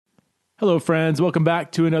Hello, friends. Welcome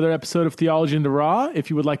back to another episode of Theology in the Raw.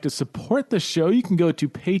 If you would like to support the show, you can go to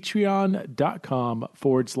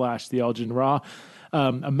patreon.com/Theology in the Raw.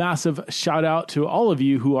 A massive shout out to all of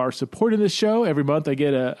you who are supporting this show. Every month I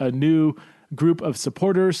get a new group of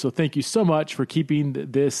supporters. So thank you so much for keeping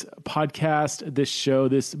this podcast, this show,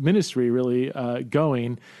 this ministry really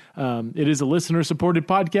going. It is a listener-supported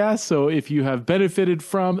podcast, so if you have benefited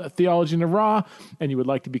from Theology in the Raw and you would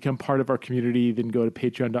like to become part of our community, then go to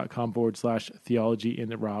patreon.com/Theology in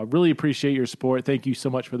the Raw. Really appreciate your support. Thank you so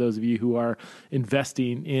much for those of you who are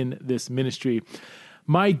investing in this ministry.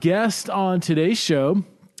 My guest on today's show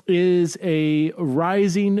is a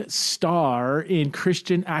rising star in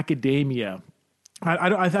Christian academia.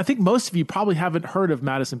 I think most of you probably haven't heard of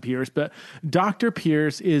Madison Pierce, but Dr.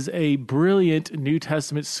 Pierce is a brilliant New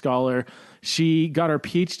Testament scholar. She got her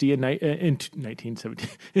PhD in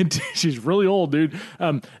 1917. She's really old, dude.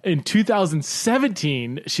 In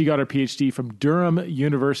 2017, she got her PhD from Durham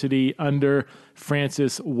University under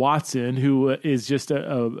Francis Watson, who is just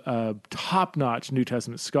a top-notch New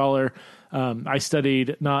Testament scholar. I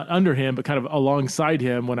studied not under him, but kind of alongside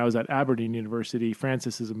him when I was at Aberdeen University.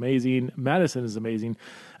 Francis is amazing. Madison is amazing.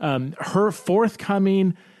 Her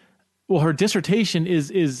dissertation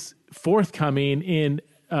is forthcoming in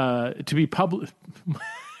to be published.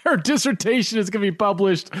 Her dissertation is going to be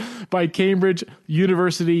published by Cambridge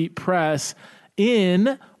University Press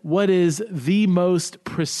in what is the most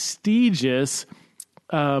prestigious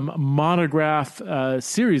monograph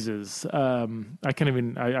series. I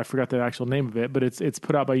forgot the actual name of it, but it's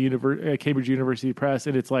put out by Cambridge University Press,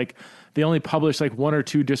 and it's like they only publish like one or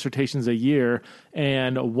two dissertations a year,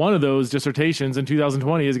 and one of those dissertations in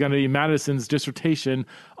 2020 is going to be Madison's dissertation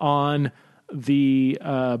on the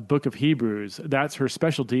book of Hebrews. That's her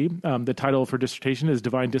specialty. The title of her dissertation is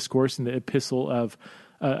Divine Discourse in the Epistle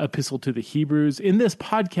to the Hebrews. In this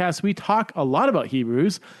podcast, we talk a lot about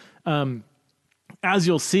Hebrews. As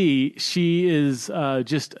you'll see, she is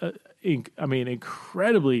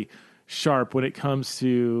incredibly sharp when it comes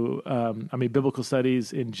to, biblical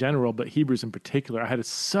studies in general, but Hebrews in particular. I had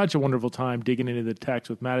such a wonderful time digging into the text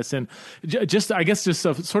with Madison. Just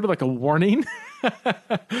sort of like a warning.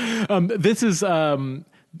 This is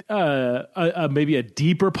maybe a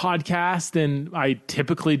deeper podcast than I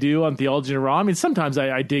typically do on Theology in the Raw. I mean, sometimes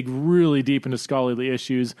I dig really deep into scholarly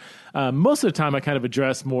issues. Most of the time I kind of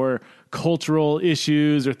address more cultural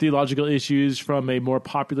issues or theological issues from a more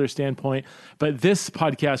popular standpoint. But this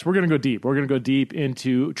podcast, we're going to go deep. We're going to go deep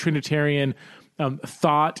into Trinitarian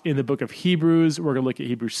thought in the book of Hebrews. We're going to look at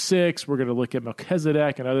Hebrews 6. We're going to look at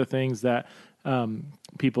Melchizedek and other things that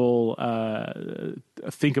people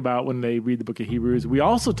think about when they read the book of Hebrews. We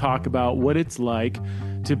also talk about what it's like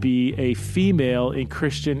to be a female in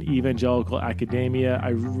Christian evangelical academia. I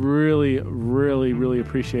really, really, really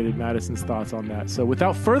appreciated Madison's thoughts on that. So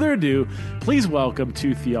without further ado, please welcome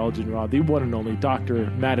to Theology in the Raw, the one and only Dr.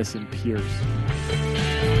 Madison Pierce.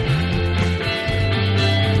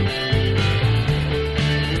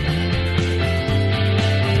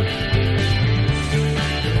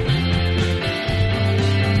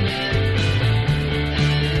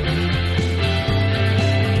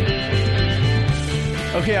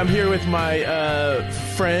 Okay, I'm here with my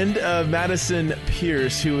friend Madison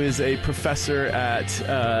Pierce, who is a professor at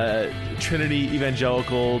Trinity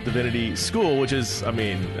Evangelical Divinity School, which is, one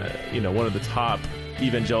of the top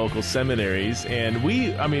evangelical seminaries. And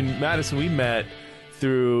Madison, we met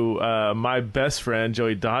through my best friend,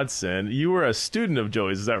 Joey Dodson. You were a student of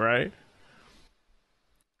Joey's, is that right?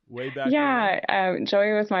 Way back. Yeah,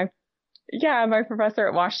 Joey was my professor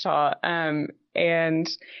at Ouachita.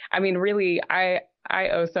 Really, I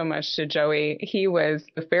owe so much to Joey. He was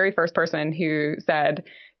the very first person who said,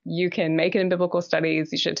 you can make it in biblical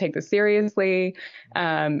studies. You should take this seriously.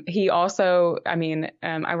 He also, I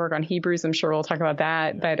work on Hebrews. I'm sure we'll talk about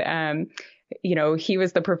that. Yeah. But, he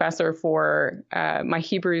was the professor for my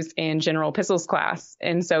Hebrews and General Epistles class.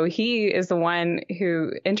 And so he is the one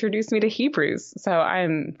who introduced me to Hebrews. So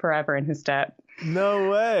I'm forever in his debt. No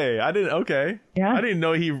way. Okay. Yeah. I didn't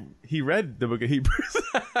know he read the book of Hebrews.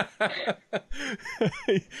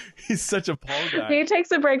 He's such a Paul guy. He takes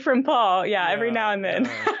a break from Paul. Yeah, every now and then.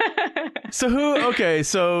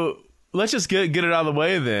 So let's just get it out of the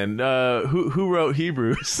way then. Who wrote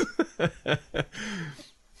Hebrews?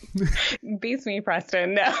 Beats me,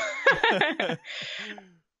 Preston. No.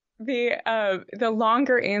 The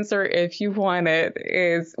longer answer, if you want it,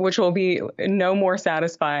 is, which will be no more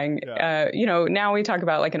satisfying. Yeah. Now we talk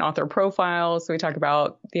about like an author profile. So we talk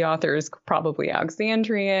about the author is probably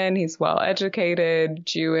Alexandrian. He's well educated,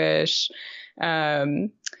 Jewish.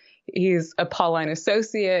 he's a Pauline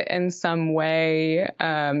associate in some way,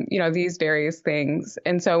 these various things.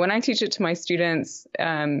 And so when I teach it to my students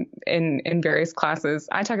in various classes,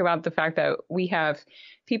 I talk about the fact that we have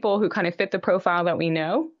people who kind of fit the profile that we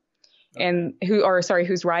know, and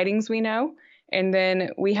whose writings we know. And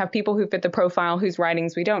then we have people who fit the profile whose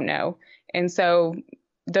writings we don't know. And so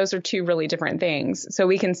those are two really different things. So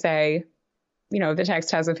we can say, the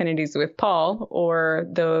text has affinities with Paul, or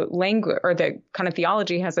the language or the kind of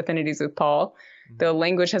theology has affinities with Paul. Mm-hmm. The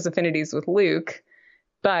language has affinities with Luke,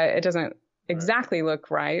 but it doesn't exactly look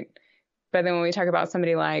right. But then when we talk about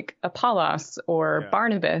somebody like Apollos or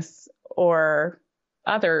Barnabas or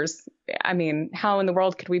others, I mean, how in the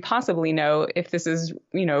world could we possibly know if this is,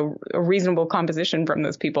 a reasonable composition from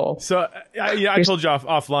those people? So I told you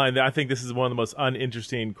offline that I think this is one of the most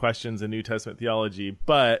uninteresting questions in New Testament theology,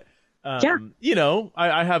 but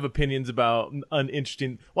I have opinions about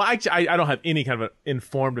uninteresting. Well, actually, I don't have any kind of an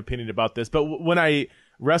informed opinion about this, but when I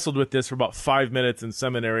wrestled with this for about 5 minutes in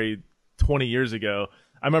seminary 20 years ago,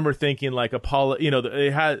 I remember thinking like Apollo,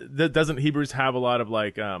 doesn't Hebrews have a lot of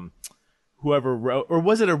like, whoever wrote, or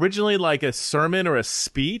was it originally like a sermon or a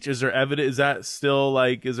speech? Is there evidence? Is that still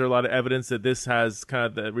like, is there a lot of evidence that this has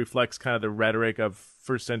that reflects kind of the rhetoric of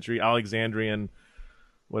first century Alexandrian,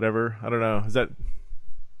 whatever? I don't know. Is that?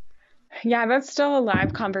 Yeah, that's still a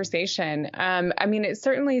live conversation. I mean, it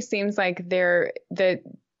certainly seems like the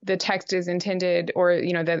text is intended, or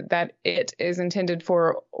that it is intended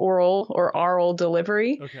for oral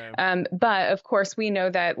delivery. Okay. But of course, we know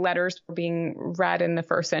that letters were being read in the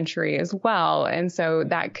first century as well, and so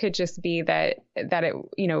that could just be that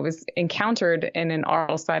it was encountered in an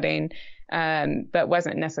oral setting. But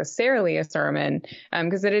wasn't necessarily a sermon,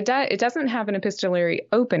 because it doesn't have an epistolary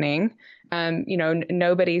opening.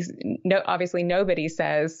 Obviously nobody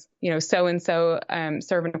says, so-and-so,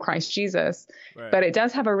 servant of Christ Jesus, right. But it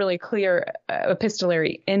does have a really clear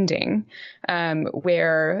epistolary ending,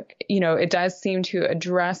 where, it does seem to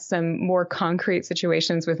address some more concrete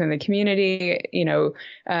situations within the community.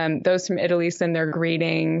 Those from Italy send their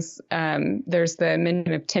greetings. There's the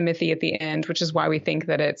mention of Timothy at the end, which is why we think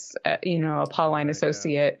that it's, a Pauline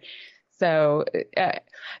associate. Yeah. So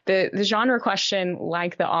the genre question,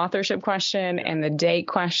 like the authorship question and the date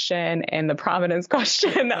question and the provenance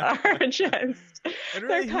question, are just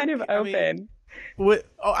they're kind of open.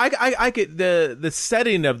 I get the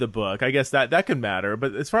setting of the book. I guess that could matter,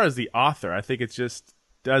 but as far as the author, I think it just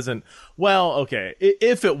doesn't. Well, okay,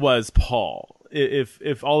 if it was Paul,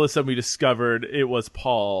 if all of a sudden we discovered it was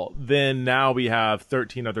Paul, then now we have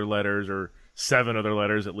 13 other letters, or 7 other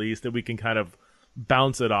letters at least, that we can kind of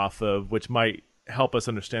bounce it off of, which might help us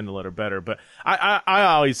understand the letter better. But I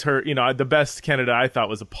always heard, the best candidate I thought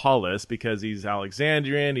was Apollos, because he's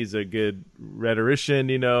Alexandrian, he's a good rhetorician,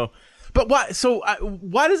 But why? So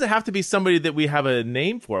why does it have to be somebody that we have a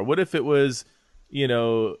name for? What if it was, I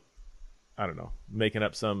don't know, making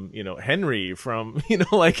up some, Henry from,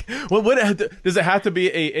 like, what does it have to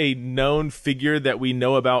be a known figure that we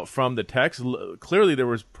know about from the text? Clearly, there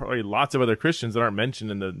was probably lots of other Christians that aren't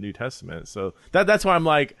mentioned in the New Testament. So that's why I'm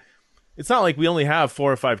like, it's not like we only have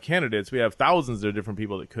 4 or 5 candidates. We have thousands of different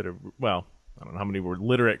people that could have, well, I don't know how many were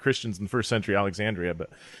literate Christians in first century Alexandria, but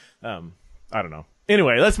I don't know.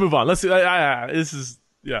 Anyway, let's move on. This is,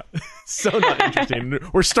 so not interesting.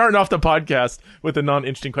 We're starting off the podcast with a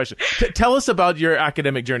non-interesting question. Tell us about your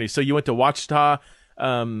academic journey. So you went to Ouachita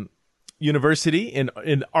University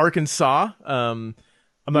in Arkansas.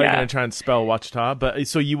 I'm not even going to try and spell Ouachita, but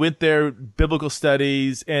so you went there, biblical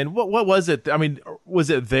studies, and what was it? I mean,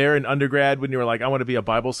 was it there in undergrad when you were like, I want to be a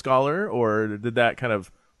Bible scholar, or did that kind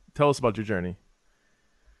of tell us about your journey?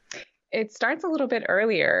 It starts a little bit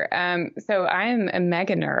earlier. So I am a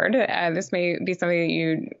mega nerd. This may be something that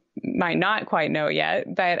you might not quite know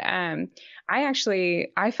yet, but I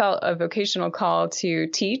felt a vocational call to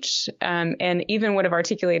teach, and even would have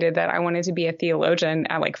articulated that I wanted to be a theologian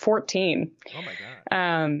at like 14. Oh my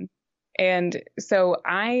God. And so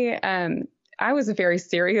I was a very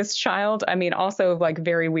serious child. I mean, also like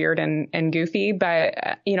very weird and goofy,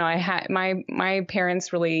 but I had my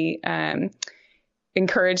parents really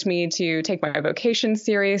encouraged me to take my vocation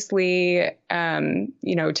seriously,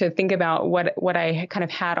 to think about what I kind of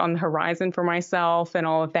had on the horizon for myself and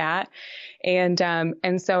all of that. And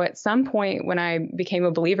so at some point when I became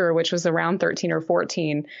a believer, which was around 13 or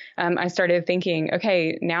 14, I started thinking,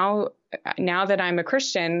 okay, now that I'm a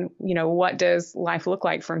Christian, what does life look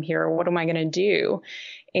like from here? What am I going to do?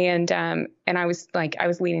 And I was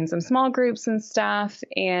leading some small groups and stuff.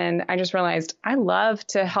 And I just realized I love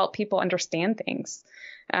to help people understand things.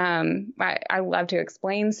 I love to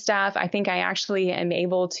explain stuff. I think I actually am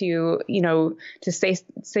able to, to say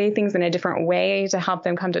things in a different way to help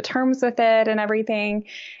them come to terms with it and everything.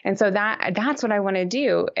 And so that's what I want to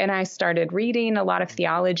do. And I started reading a lot of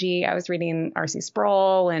theology. I was reading R.C.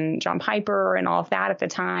 Sproul and John Piper and all of that at the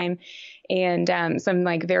time, and some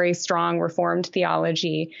like very strong Reformed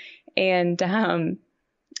theology. And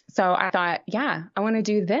so I thought, yeah, I want to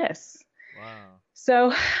do this. Wow.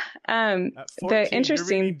 So at 14, the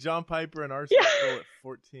interesting, you're reading John Piper and R.C. Sproul at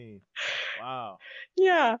 14. Wow.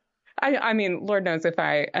 Yeah. I mean, Lord knows if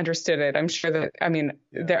I understood it. I'm sure that,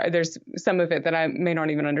 there's some of it that I may not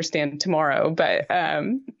even understand tomorrow, but,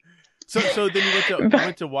 So then you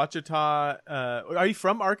went to Ouachita. Are you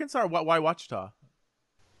from Arkansas, or why Ouachita?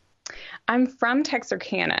 I'm from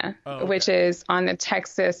Texarkana, which is on the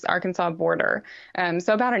Texas-Arkansas border.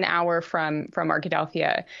 So about an hour from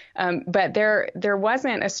Arkadelphia. But there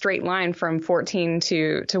wasn't a straight line from 14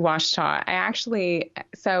 to Ouachita.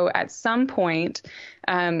 So at some point,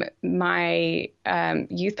 my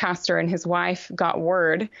youth pastor and his wife got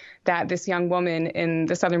word that this young woman in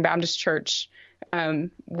the Southern Baptist Church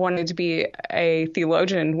wanted to be a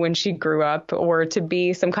theologian when she grew up, or to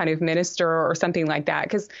be some kind of minister or something like that.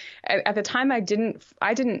 Because at the time I didn't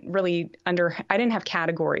have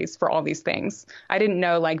categories for all these things. I didn't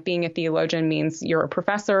know like being a theologian means you're a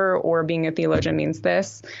professor, or being a theologian means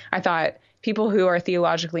this. I thought people who are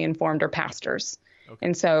theologically informed are pastors. Okay.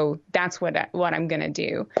 And so that's what I'm going to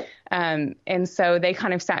do. And so they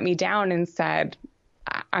kind of sat me down and said,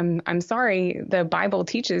 I'm sorry, the Bible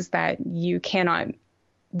teaches that you cannot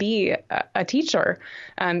be a teacher.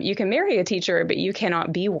 You can marry a teacher, but you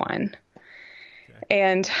cannot be one. Okay.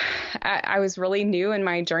 And I was really new in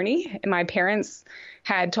my journey. My parents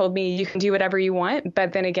had told me you can do whatever you want.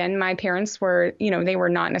 But then again, my parents were, they were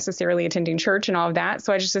not necessarily attending church and all of that.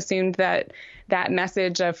 So I just assumed that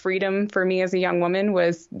message of freedom for me as a young woman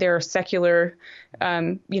was their secular,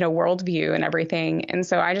 worldview and everything. And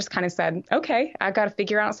so I just kind of said, okay, I've got to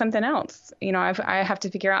figure out something else. I have to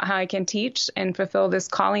figure out how I can teach and fulfill this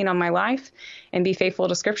calling on my life and be faithful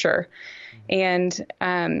to Scripture. And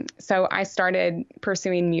so I started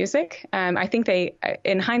pursuing music. I think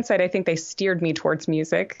in hindsight, I think they steered me towards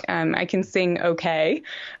music. I can sing okay.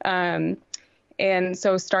 And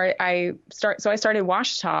so I started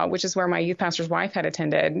Ouachita, which is where my youth pastor's wife had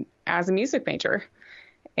attended, as a music major,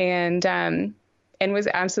 and was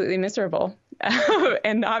absolutely miserable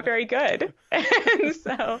and not very good. And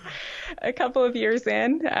so a couple of years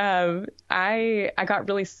in, I got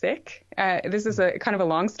really sick. This is a kind of a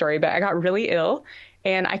long story, but I got really ill,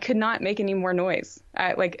 and I could not make any more noise.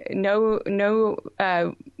 No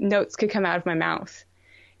notes could come out of my mouth.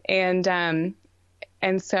 And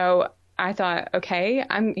so I thought, okay,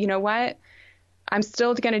 you know what? I'm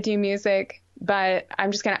still going to do music, but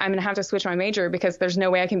I'm going to have to switch my major, because there's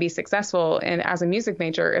no way I can be successful as a music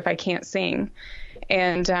major if I can't sing.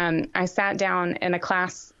 And I sat down in a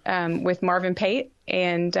class with Marvin Pate,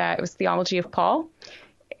 and it was Theology of Paul.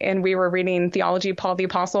 And we were reading Theology of Paul the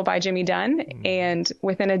Apostle by Jimmy Dunn. And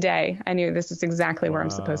within a day, I knew this is exactly where I'm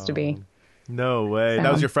supposed to be. No way. So,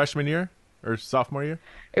 that was your freshman year or sophomore year?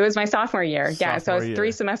 It was my sophomore year. Yeah. So I was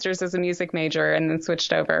 3 semesters as a music major, and then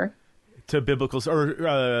switched over to biblical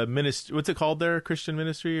or ministry. What's it called there? Christian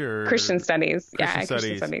ministry or Christian studies?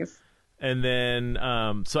 Christian studies. And then,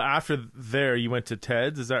 so after there, you went to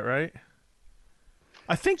TEDS. Is that right?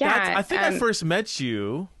 I think I first met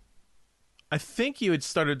you. I think you had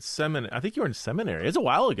started seminary. I think you were in seminary. It's a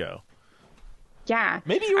while ago. Yeah.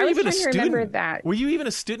 Maybe you were even a student. Remember that. Were you even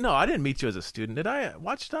a student? No, I didn't meet you as a student. Did I?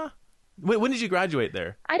 Ouachita? When did you graduate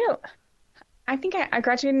there? I think I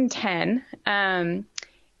graduated in 10.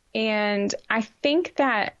 And I think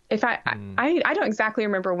that I don't exactly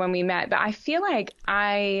remember when we met, but I feel like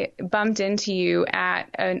I bumped into you at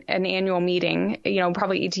an annual meeting,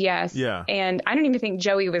 probably ETS. Yeah. And I don't even think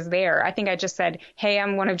Joey was there. I think I just said, hey,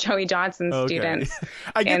 I'm one of Joey Johnson's students,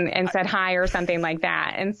 and said hi or something like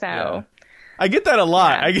that. And so... Yeah. I get that a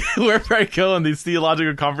lot. Yeah. Wherever I go in these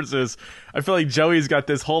theological conferences, I feel like Joey's got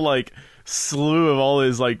this whole slew of all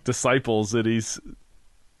his disciples that he's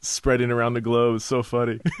spreading around the globe. It's so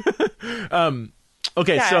funny.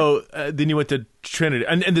 Okay, yeah. So then you went to Trinity,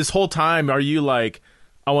 and this whole time, are you I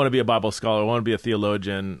want to be a Bible scholar, I want to be a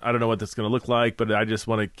theologian, I don't know what that's going to look like, but I just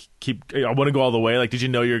want to I want to go all the way. Did you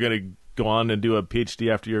know you're going to go on and do a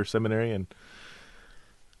PhD after your seminary? And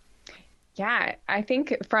yeah, I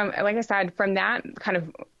think from, like I said, from that kind of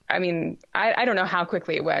I mean, I don't know how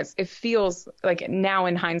quickly it was. It feels like now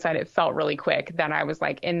in hindsight, it felt really quick that I was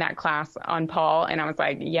like in that class on Paul, and I was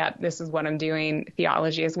like, yep, this is what I'm doing.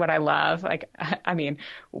 Theology is what I love. Like, I mean,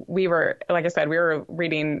 like I said, we were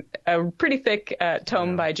reading a pretty thick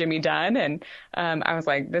tome by Jimmy Dunn, and I was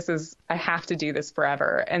like, I have to do this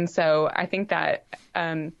forever. And so I think that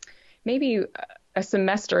maybe a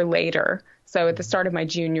semester later, so at the start of my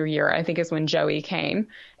junior year, I think is when Joey came.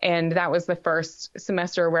 And that was the first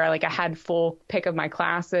semester where like I had full pick of my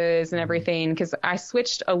classes and everything, because I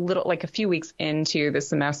switched a few weeks into the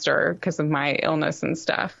semester because of my illness and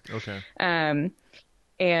stuff. Okay.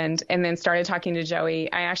 And then started talking to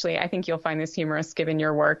Joey. I think you'll find this humorous given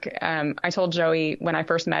your work. I told Joey when I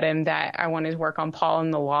first met him that I wanted to work on Paul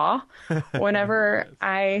and the Law whenever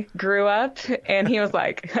I grew up. And he was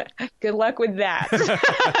like, good luck with that.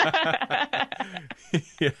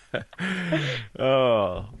 Yeah.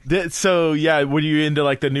 Oh, so yeah. Were you into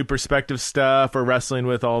like the New Perspective stuff or wrestling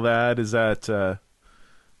with all that? Is that, A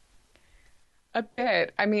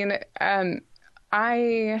bit. I mean,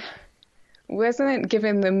 I wasn't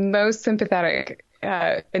given the most sympathetic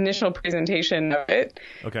initial presentation of it.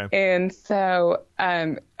 Okay. And so,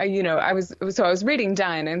 I was reading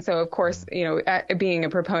Dunn. And so, of course, being a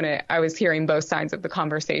proponent, I was hearing both sides of the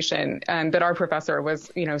conversation. But our professor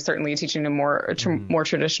was, certainly teaching a more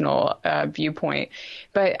traditional viewpoint.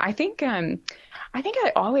 But I think I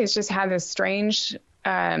always just had this strange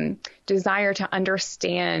desire to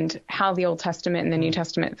understand how the Old Testament and the New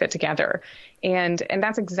Testament fit together. And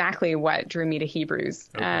that's exactly what drew me to Hebrews.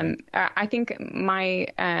 Okay. I think my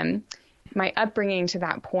upbringing to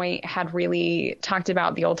that point had really talked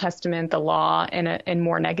about the Old Testament, the law, in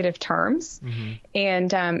more negative terms. Mm-hmm. And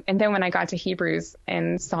then when I got to Hebrews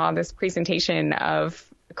and saw this presentation of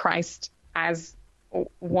Christ as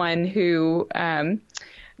one who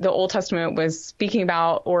the Old Testament was speaking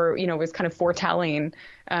about, or, was kind of foretelling,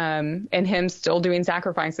 and him still doing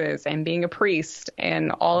sacrifices and being a priest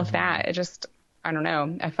and all of that. It just, I don't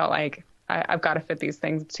know. I felt like I've got to fit these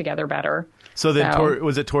things together better. So then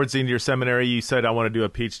was it towards the end of your seminary, you said, I want to do a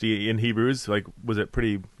PhD in Hebrews? Like, was it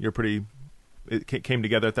it came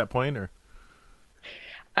together at that point, or?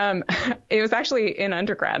 It was actually in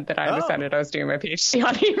undergrad that I decided I was doing my PhD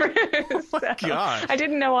on Hebrews. Oh my gosh. I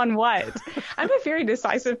didn't know on what. I'm a very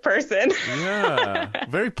decisive person. Yeah,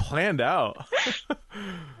 very planned out.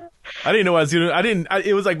 I didn't know I was doing.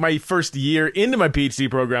 It was like my first year into my PhD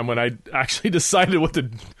program when I actually decided what to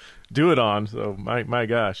do it on. So my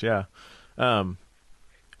gosh, yeah.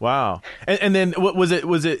 Wow. And then what was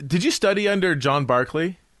it? Did you study under John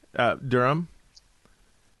Barclay at Durham?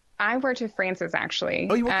 I worked with Francis, actually.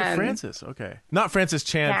 Oh, you worked with Francis. Okay. Not Francis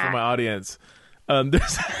Chan for my audience.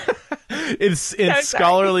 It's in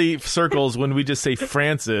scholarly circles, when we just say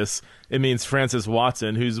Francis, it means Francis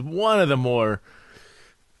Watson, who's one of the more,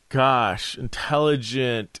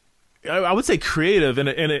 intelligent, I would say creative in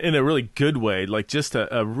a really good way, like just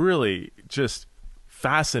a really just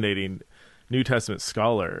fascinating New Testament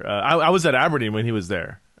scholar. I was at Aberdeen when he was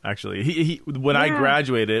there. Actually, I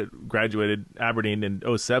graduated Aberdeen in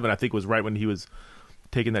 2007, I think was right when he was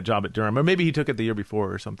taking that job at Durham, or maybe he took it the year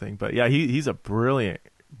before or something. But yeah, he's a brilliant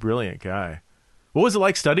guy. What was it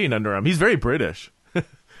like studying under him? He's very British.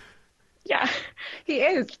 Yeah, he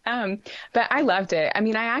is. But I loved it. I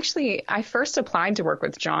mean, I first applied to work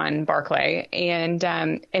with John Barclay, and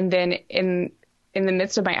then in the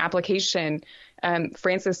midst of my application,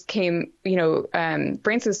 Francis came, John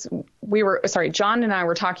and I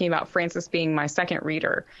were talking about Francis being my second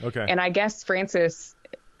reader. Okay. And I guess Francis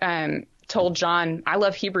told John, I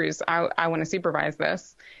love Hebrews. I want to supervise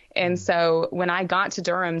this. And so when I got to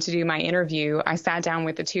Durham to do my interview, I sat down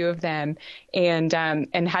with the two of them and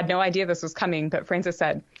had no idea this was coming. But Francis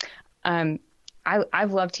said,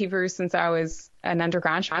 I've loved Hebrews since I was an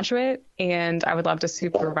undergraduate, and I would love to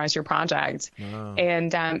supervise your project. Wow.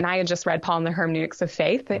 And I had just read Paul and the Hermeneutics of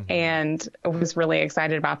Faith, and was really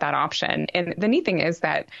excited about that option. And the neat thing is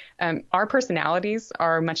that our personalities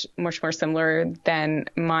are much more similar than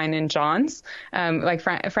mine and John's. Like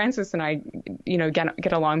Francis and I,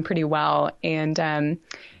 get along pretty well, and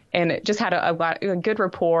it just had a good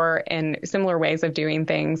rapport and similar ways of doing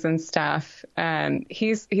things and stuff.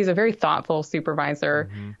 He's a very thoughtful supervisor.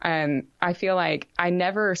 I feel like I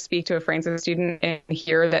never speak to a Francis student and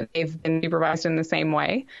hear that they've been supervised in the same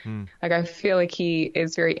way. Like, I feel like he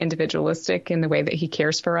is very individualistic in the way that he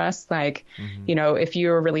cares for us. Like, if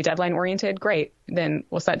you're really deadline oriented, great, then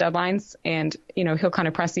we'll set deadlines, and, he'll kind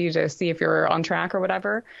of press you to see if you're on track or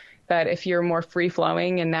whatever. But if you're more free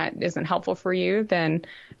flowing and that isn't helpful for you, then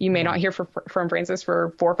you may not hear from Francis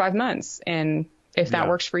for 4 or 5 months. And if that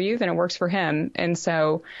works for you, then it works for him. And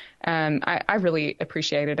so I really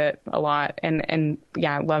appreciated it a lot. And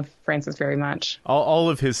I love Francis very much. All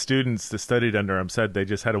of his students that studied under him said they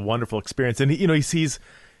just had a wonderful experience. And, he sees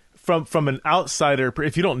from an outsider,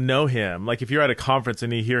 if you don't know him, like if you're at a conference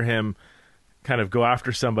and you hear him kind of go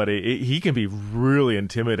after somebody, he can be really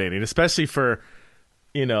intimidating, especially for,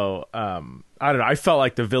 I don't know. I felt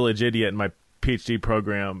like the village idiot in my PhD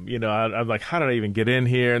program. I'm like, how did I even get in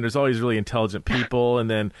here? And there's always really intelligent people. And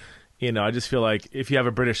then, I just feel like if you have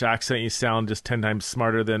a British accent, you sound just 10 times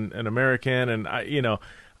smarter than an American. And I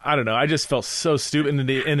don't know. I just felt so stupid.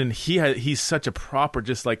 And then he's such a proper,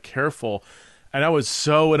 just like careful. And I was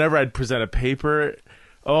whenever I'd present a paper,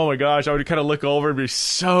 oh my gosh, I would kind of look over and be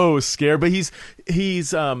so scared. But he's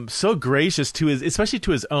so gracious especially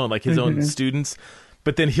to his own, like his own students.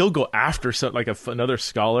 But then he'll go after another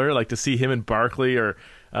scholar, like to see him in Berkeley or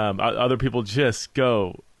other people just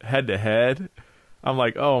go head to head. I'm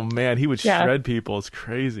like, oh man, he would shred people. It's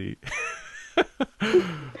crazy.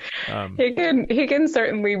 He can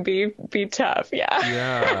certainly be tough.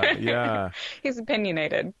 Yeah. He's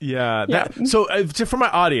opinionated. Yeah. So for my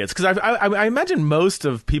audience, because I imagine most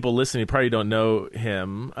of people listening probably don't know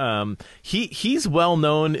him. He's well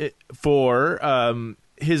known for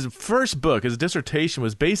his first book. His dissertation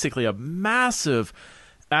was basically a massive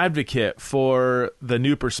advocate for the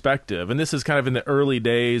new perspective, and this is kind of in the early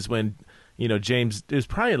days when James, it was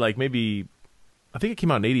probably like maybe, I think it came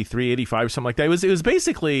out in 83, 85, something like that. It was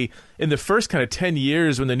basically in the first kind of 10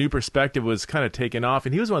 years when the new perspective was kind of taken off.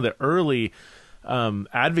 And he was one of the early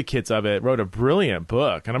advocates of it, wrote a brilliant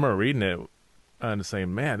book. And I remember reading it and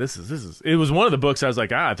saying, man, this is, it was one of the books I was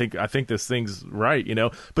like, I think this thing's right,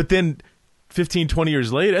 But then 15, 20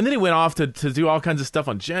 years later, and then he went off to do all kinds of stuff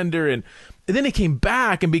on gender. And then he came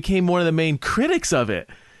back and became one of the main critics of it.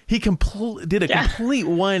 He did a complete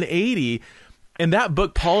 180. And that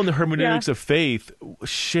book, Paul and the Hermeneutics of Faith,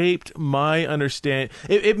 shaped my understanding.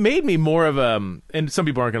 It made me more of and some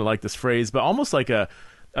people aren't going to like this phrase, but almost like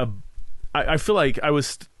I feel like it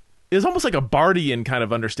was almost like a Bardian kind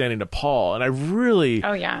of understanding to Paul. And I really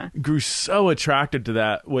grew so attracted to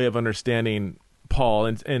that way of understanding Paul.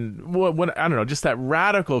 And what I don't know, just that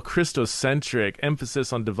radical Christocentric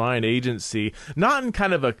emphasis on divine agency, not in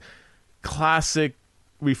kind of a classic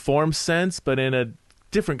Reformed sense, but in a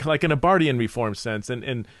different, like in a Bardian Reformed sense.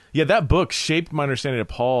 And that book shaped my understanding of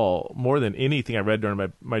Paul more than anything I read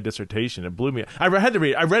during my dissertation. It blew me. I read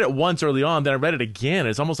it once early on, then I read it again.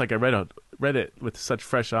 It's almost like I read it with such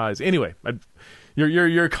fresh eyes. Anyway,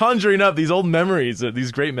 you're conjuring up these old memories,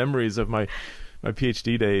 these great memories of my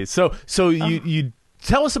PhD days. So you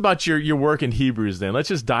tell us about your work in Hebrews then. Let's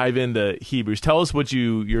just dive into Hebrews. Tell us what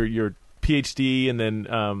your PhD, and then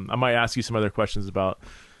I might ask you some other questions about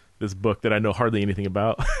this book that I know hardly anything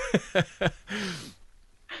about.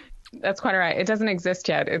 That's quite all right. It doesn't exist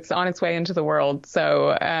yet. It's on its way into the world.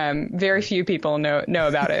 So very few people know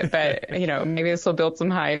about it, but maybe this will build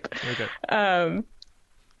some hype. Okay.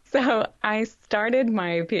 So I started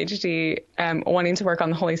my PhD wanting to work on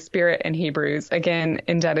the Holy Spirit in Hebrews, again,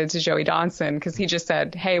 indebted to Joey Dodson, because he just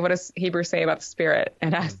said, hey, what does Hebrews say about the Spirit?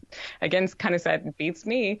 And I, again, kind of said, beats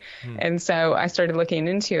me. And so I started looking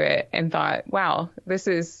into it and thought, wow, this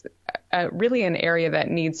is really an area that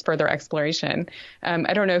needs further exploration.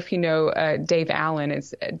 I don't know if you know Dave Allen.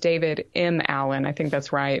 It's David M. Allen. I think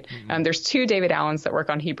that's right. There's two David Allens that work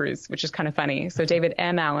on Hebrews, which is kind of funny. So David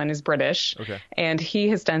M. Allen is British, and he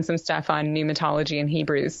has done some stuff on pneumatology in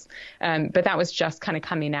Hebrews. But that was just kind of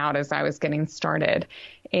coming out as I was getting started.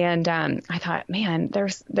 And I thought, man,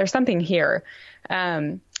 there's something here.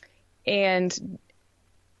 And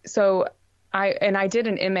so I did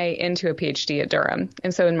an MA into a PhD at Durham.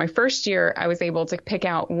 And so in my first year, I was able to pick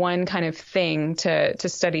out one kind of thing to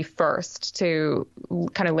study first, to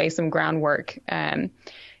kind of lay some groundwork, and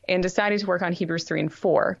decided to work on Hebrews 3 and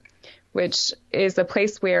 4, which is a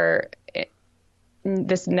place where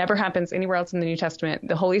this never happens anywhere else in the New Testament.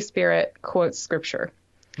 The Holy Spirit quotes scripture.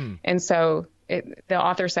 And so the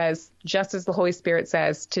author says, just as the Holy Spirit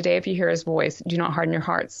says, today, if you hear his voice, do not harden your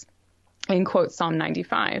hearts. And quotes Psalm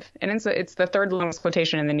 95. And it's the third longest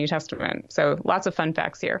quotation in the New Testament. So lots of fun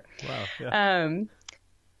facts here. Wow. Yeah.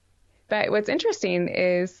 But what's interesting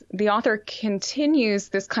is the author continues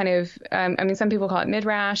this kind of, some people call it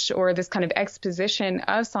midrash, or this kind of exposition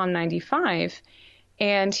of Psalm 95.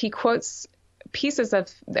 And he quotes pieces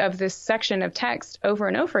of this section of text over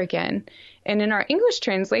and over again. And in our English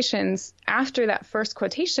translations, after that first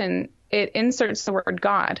quotation, it inserts the word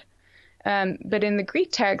God. But in the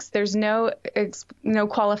Greek text, there's no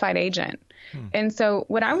qualified agent. And so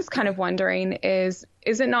what I was kind of wondering is,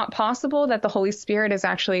 is it not possible that the Holy Spirit is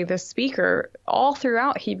actually the speaker all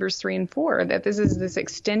throughout Hebrews 3 and 4, that this is this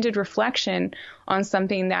extended reflection on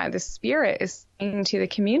something that the Spirit is saying to the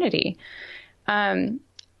community? And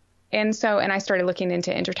I started looking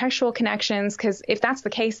into intertextual connections, because if that's the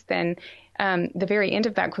case, then the very end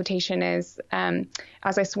of that quotation is,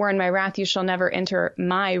 as I swore in my wrath, you shall never enter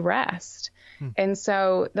my rest. And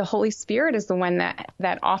so the Holy Spirit is the one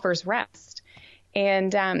that offers rest.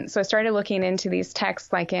 And so I started looking into these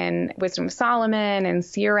texts, like in Wisdom of Solomon and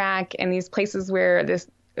Sirach, and these places where this,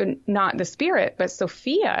 not the Spirit, but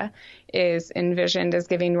Sophia is envisioned as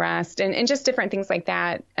giving rest, and just different things like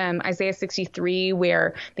that. Isaiah 63,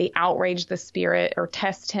 where they outrage the Spirit or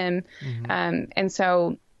test him. And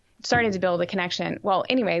so started to build a connection. Well,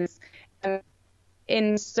 anyways,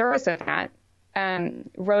 in service of that,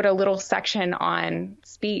 wrote a little section on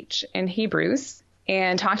speech in Hebrews,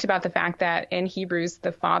 and talked about the fact that in Hebrews,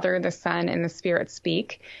 the Father, the Son, and the Spirit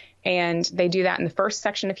speak. And they do that in the first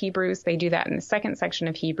section of Hebrews. They do that in the second section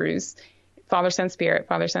of Hebrews. Father, Son, Spirit,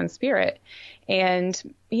 Father, Son, Spirit. And,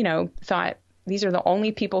 thought these are the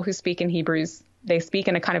only people who speak in Hebrews. They speak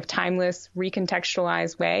in a kind of timeless,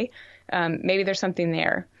 recontextualized way. Maybe there's something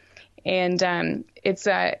there. And it's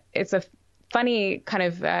a funny kind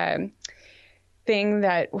of thing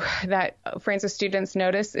that Francis students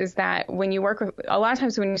notice, is that when you work with, a lot of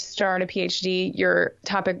times when you start a PhD, your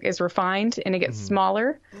topic is refined and it gets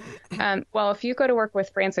smaller. Well, if you go to work with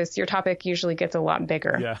Francis, your topic usually gets a lot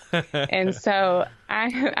bigger. Yeah. And so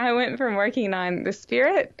I went from working on the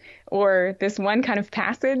Spirit, or this one kind of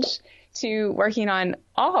passage, to working on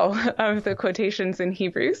all of the quotations in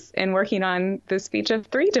Hebrews, and working on the speech of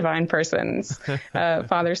three divine persons,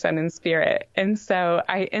 Father, Son, and Spirit. And so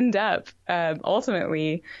I end up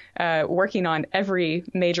ultimately working on every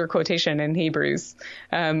major quotation in Hebrews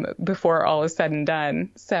before all is said and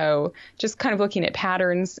done. So just kind of looking at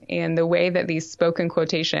patterns and the way that these spoken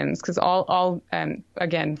quotations, because all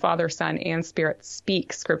again, Father, Son, and Spirit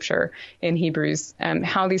speak Scripture in Hebrews,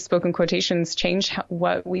 how these spoken quotations change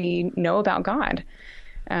what we know about God.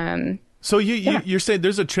 So you're saying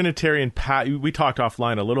there's a Trinitarian we talked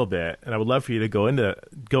offline a little bit, and I would love for you to go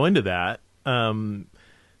into that.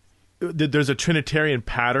 There's a Trinitarian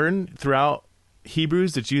pattern throughout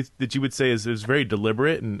Hebrews that you would say is very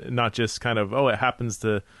deliberate, and not just kind of, it happens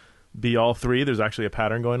to be all three. There's actually a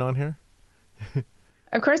pattern going on here.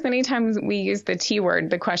 Of course, anytime we use the T word,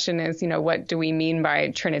 the question is, what do we mean by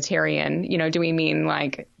Trinitarian? Do we mean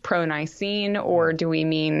like pro-Nicene, or do we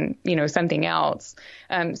mean, something else?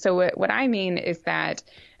 So what I mean is that,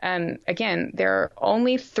 again, there are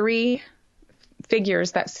only three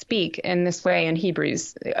figures that speak in this way in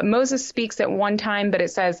Hebrews. Moses speaks at one time, but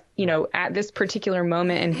it says, at this particular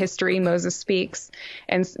moment in history, Moses speaks.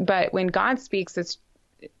 But when God speaks, it's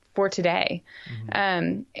for today.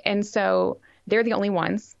 And so they're the only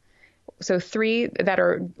ones. So three that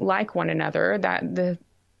are like one another, that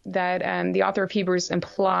the author of Hebrews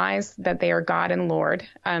implies that they are God and Lord,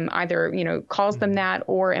 either, calls them that,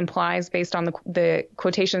 or implies based on the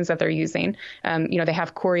quotations that they're using. They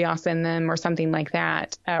have kurios in them or something like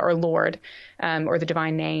that, or Lord, or the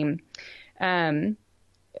divine name. So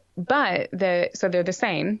they're the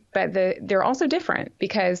same, but they're also different,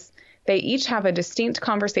 because they each have a distinct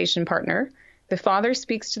conversation partner. The Father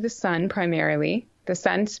speaks to the Son primarily, the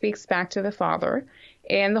Son speaks back to the Father,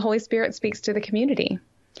 and the Holy Spirit speaks to the community.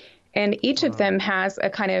 And each of them has a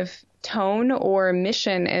kind of tone or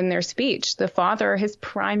mission in their speech. The Father, his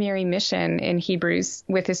primary mission in Hebrews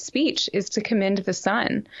with his speech is to commend the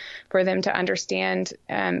Son, for them to understand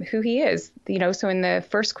who he is. So in the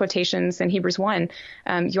first quotations in Hebrews 1,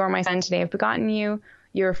 you are my Son, today I've begotten you.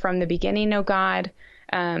 You're from the beginning, O God.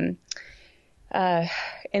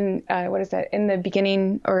 What is that? In the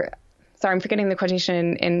beginning, I'm forgetting the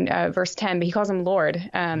quotation in verse 10, but he calls him Lord.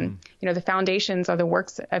 The foundations are the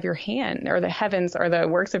works of your hand, or the heavens are the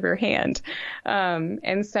works of your hand.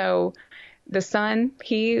 And so the Son,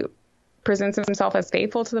 he presents himself as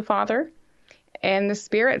faithful to the Father, and the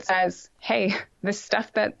Spirit says, hey, this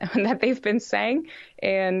stuff that they've been saying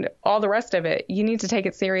and all the rest of it, you need to take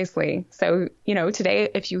it seriously. So, today,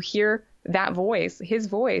 if you hear that voice, his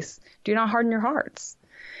voice, do not harden your hearts.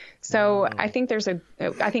 So I think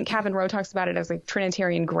Kevin Rowe talks about it as like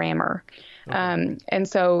Trinitarian grammar. Okay. And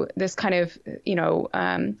so this kind of,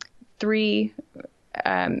 three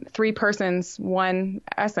persons, one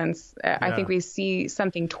essence, I think we see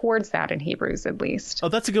something towards that in Hebrews, at least. Oh,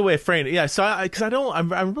 that's a good way of framing it. Yeah. So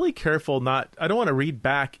I'm really careful I don't want to read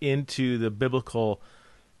back into the biblical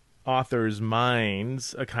authors'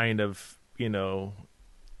 minds a kind of,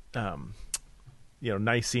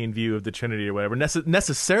 Nicene view of the Trinity or whatever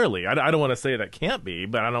necessarily. I don't want to say that can't be,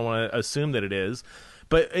 but I don't want to assume that it is.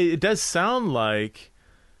 But it does sound like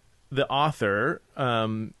the author,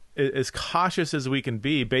 as cautious as we can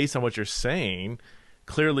be based on what you're saying,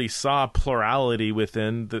 clearly saw plurality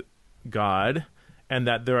within the God, and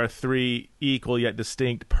that there are three equal yet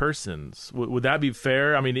distinct persons. Would that be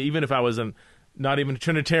fair? I mean, even if I was not even a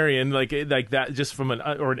Trinitarian, like that, just from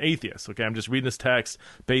or an atheist. Okay, I'm just reading this text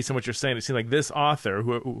based on what you're saying. It seemed like this author,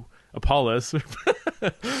 who Apollos,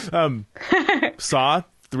 saw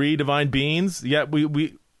three divine beings. Yet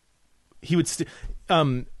he would.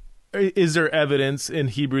 Is there evidence in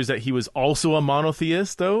Hebrews that he was also a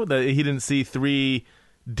monotheist, though, that he didn't see three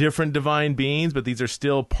different divine beings, but these are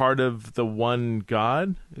still part of the one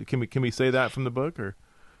God? Can we say that from the book, or?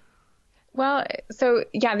 Well, so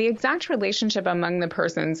yeah, the exact relationship among the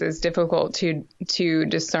persons is difficult to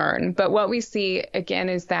discern. But what we see again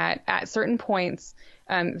is that at certain points,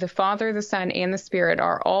 the Father, the Son, and the Spirit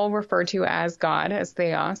are all referred to as God, as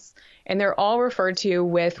Theos, and they're all referred to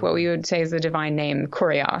with what we would say is the divine name,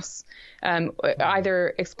 Kurios,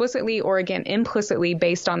 either explicitly or again implicitly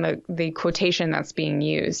based on the quotation that's being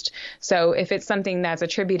used. So if it's something that's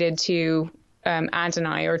attributed to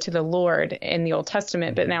Adonai or to the Lord in the Old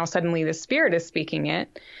Testament, but now suddenly the Spirit is speaking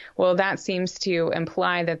it, well, that seems to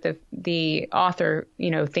imply that the author,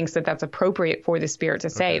 thinks that that's appropriate for the Spirit to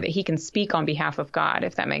say, that he can speak on behalf of God,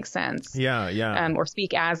 if that makes sense. Yeah. Or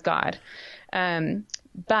speak as God.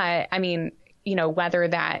 But I mean, whether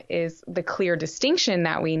that is the clear distinction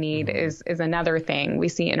that we need is another thing. We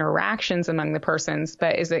see interactions among the persons,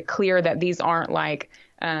 but is it clear that these aren't like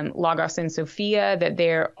Logos and Sophia, that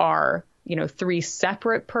there are three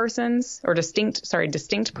separate persons or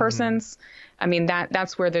distinct persons? I mean,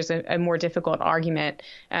 that's where there's a more difficult argument.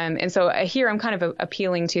 And so here I'm kind of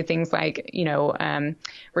appealing to things like,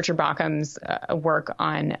 Richard Bauckham's work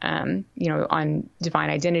on, on divine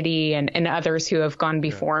identity and others who have gone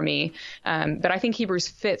before me. But I think Hebrews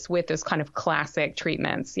fits with this kind of classic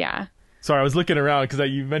treatments. Yeah. Sorry, I was looking around because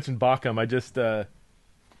you mentioned Bauckam. I just,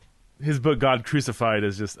 his book, God Crucified,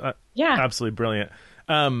 is just absolutely brilliant.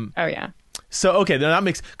 Oh, yeah. So, okay, then that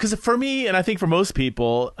makes, because for me, and I think for most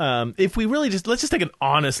people, if we really let's just take an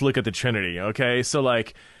honest look at the Trinity, okay? So,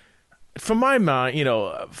 like, from my mind,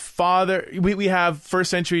 Father, we have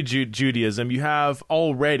first century Judaism. You have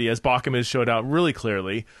already, as Bauckam has showed out really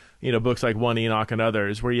clearly, books like 1 Enoch and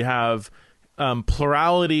others, where you have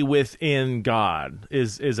plurality within God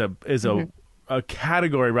is a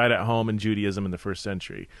category right at home in Judaism in the first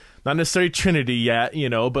century. Not necessarily Trinity yet,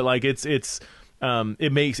 but like it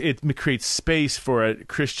creates space for a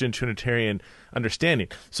Christian Trinitarian understanding.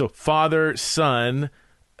 So Father, Son,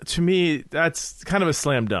 to me, that's kind of a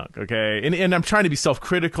slam dunk, okay? And I'm trying to be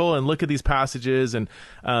self-critical and look at these passages, and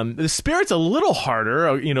the Spirit's a little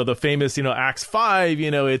harder. The famous, Acts 5,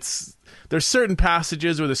 there's certain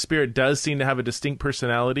passages where the Spirit does seem to have a distinct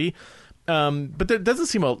personality, but there doesn't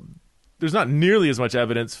seem there's not nearly as much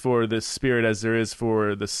evidence for the Spirit as there is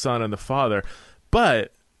for the Son and the Father.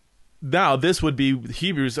 But now this would be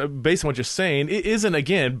Hebrews, based on what you're saying. It isn't,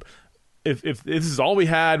 again, if this is all we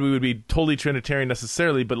had, we would be totally Trinitarian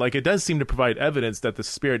necessarily, but like it does seem to provide evidence that the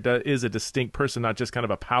Spirit is a distinct person, not just kind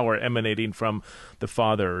of a power emanating from the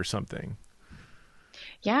Father or something.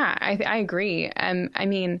 Yeah, I agree. I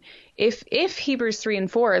mean, if Hebrews 3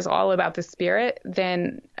 and 4 is all about the Spirit,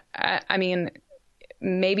 then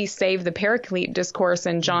maybe save the Paraclete discourse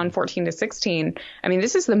in John 14-16. I mean,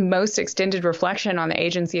 this is the most extended reflection on the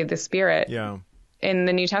agency of the Spirit in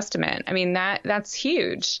the New Testament. I mean, that's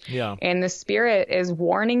huge. Yeah. And the Spirit is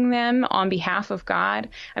warning them on behalf of God.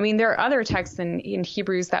 I mean, there are other texts in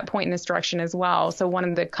Hebrews that point in this direction as well. So one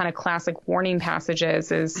of the kind of classic warning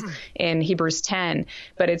passages is in Hebrews 10,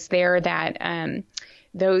 but it's there that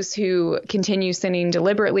those who continue sinning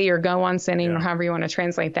deliberately or go on sinning, or however you want to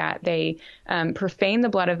translate that, they profane the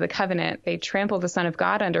blood of the covenant, they trample the Son of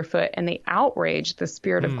God underfoot, and they outrage the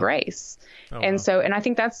Spirit of grace. And I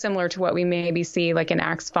think that's similar to what we maybe see like in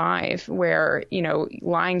Acts 5, where,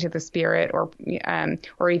 lying to the Spirit or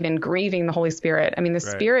even grieving the Holy Spirit. I mean, the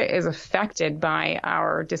Spirit is affected by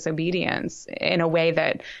our disobedience in a way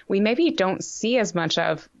that we maybe don't see as much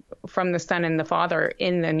of from the Son and the Father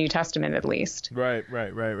in the New Testament, at least. Right.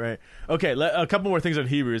 Okay, a couple more things on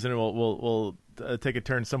Hebrews, and then we'll take a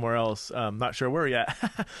turn somewhere else. Not sure where yet.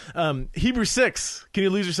 Hebrews 6. Can you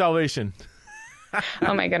lose your salvation?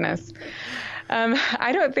 Oh my goodness.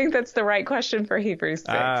 I don't think that's the right question for Hebrews 6.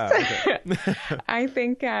 Okay. I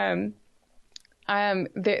think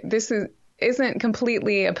this is. isn't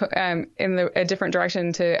completely in a different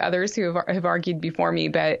direction to others who have argued before me,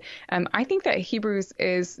 but I think that Hebrews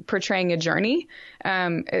is portraying a journey.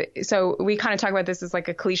 So we kind of talk about this as like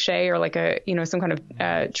a cliche or like a, some kind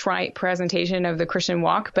of trite presentation of the Christian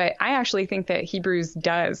walk, but I actually think that Hebrews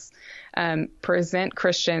does present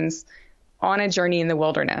Christians on a journey in the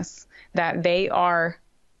wilderness, that they're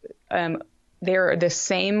the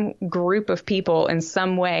same group of people in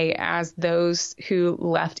some way as those who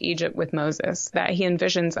left Egypt with Moses, that he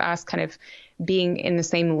envisions us kind of being in the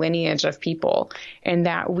same lineage of people, and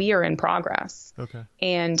that we are in progress. Okay.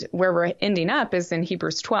 And where we're ending up is in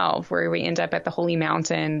Hebrews 12, where we end up at the holy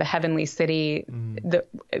mountain, the heavenly city.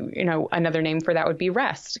 Another name for that would be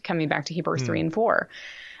rest, coming back to Hebrews 3 and 4.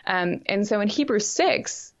 And so in Hebrews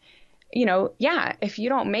 6, if you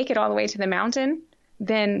don't make it all the way to the mountain,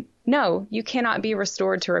 then no, you cannot be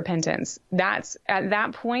restored to repentance. That's at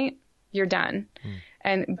that point, you're done.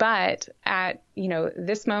 But at,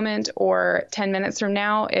 this moment or 10 minutes from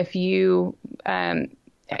now, if you,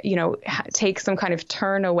 take some kind of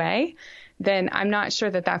turn away, then I'm not sure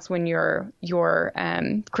that that's when your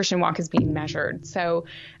Christian walk is being measured. So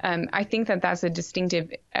I think that that's a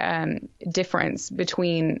distinctive difference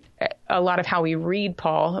between a lot of how we read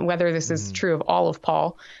Paul, and whether this is true of all of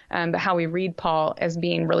Paul, but how we read Paul as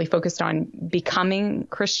being really focused on becoming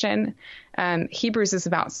Christian. Hebrews is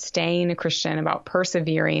about staying a Christian, about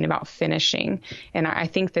persevering, about finishing. And I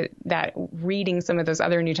think that reading some of those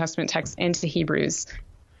other New Testament texts into Hebrews,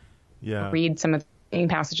 read some of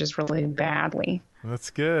passages really badly. That's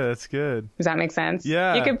good. Does that make sense?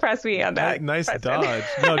 Yeah. You can press me on that. Nice dodge.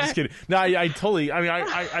 No, just kidding. No, I totally,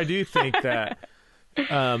 I do think that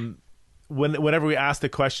whenever we ask the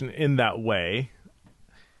question in that way,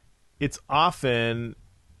 it's often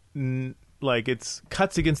like it's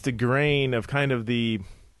cuts against the grain of kind of the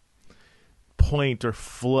point or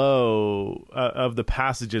flow of the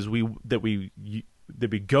passages that we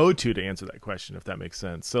go to answer that question, if that makes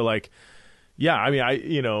sense. So like, yeah,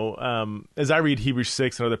 as I read Hebrews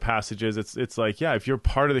 6 and other passages, it's like, yeah, if you're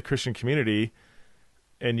part of the Christian community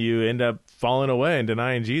and you end up falling away and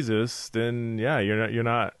denying Jesus, then yeah, you're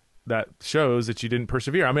not. That shows that you didn't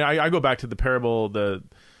persevere. I mean, I go back to the parable, the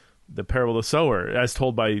parable of the sower, as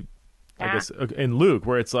told by, I guess, in Luke,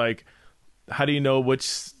 where it's like, how do you know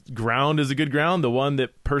which ground is a good ground? The one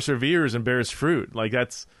that perseveres and bears fruit. Like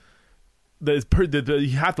that's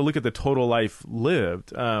you have to look at the total life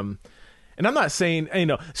lived. And I'm not saying,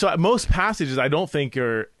 so most passages I don't think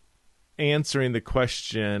are answering the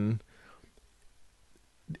question,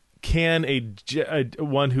 can a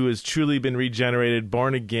one who has truly been regenerated,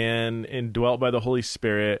 born again, and dwelt by the Holy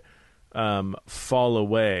Spirit fall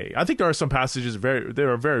away? I think there are some passages that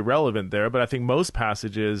are very relevant there, but I think most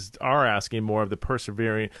passages are asking more of the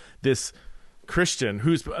persevering, this Christian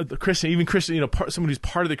who's a Christian, even Christian, someone who's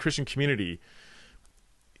part of the Christian community.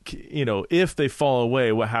 If they fall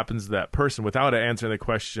away, what happens to that person, without answering the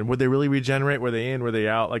question, would they really regenerate? Were they in? Were they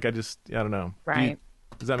out? Like, I don't know. Right.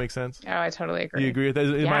 Does that make sense? Oh, I totally agree. Do you agree with that?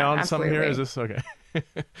 Am I on absolutely. something here? Is this okay?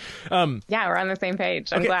 Yeah, we're on the same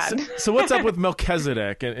page. I'm glad. So what's up with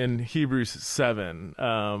Melchizedek in Hebrews 7?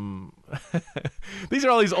 These are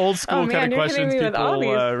all these old school kind of questions people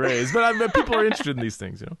raise, but people are interested in these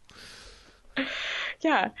things,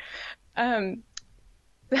 Yeah.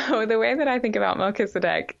 So the way that I think about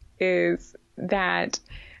Melchizedek is that,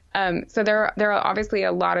 so there are obviously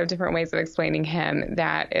a lot of different ways of explaining him,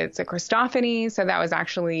 that it's a Christophany. So that was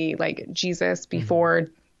actually like Jesus before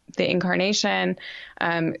the incarnation.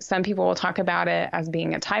 Some people will talk about it as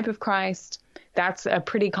being a type of Christ. That's a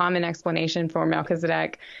pretty common explanation for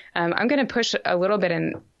Melchizedek. I'm going to push a little bit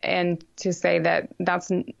and to say that that's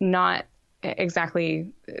not exactly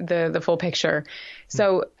the full picture.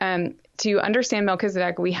 So, to understand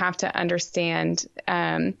Melchizedek, we have to understand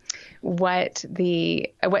what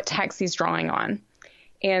text he's drawing on.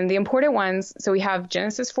 And the important ones, so we have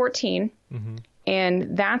Genesis 14,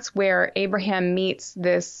 and that's where Abraham meets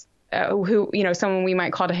this, someone we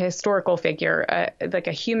might call a historical figure, like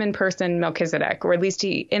a human person, Melchizedek, or at least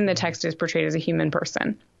he, in the text, is portrayed as a human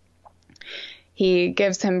person. He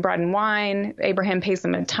gives him bread and wine. Abraham pays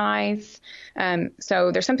him a tithe.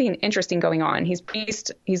 So there's something interesting going on. He's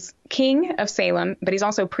priest, he's king of Salem, but he's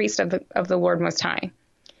also priest of the Lord Most High.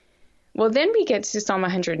 Well, then we get to Psalm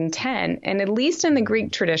 110, and at least in the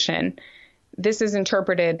Greek tradition, this is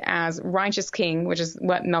interpreted as righteous king, which is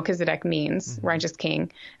what Melchizedek means, righteous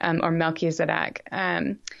king, or Melchizedek.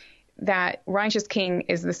 That righteous king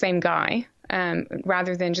is the same guy,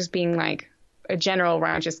 rather than just being like a general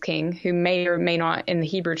righteous king who may or may not in the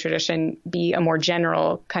Hebrew tradition be a more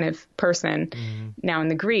general kind of person. Mm-hmm. Now in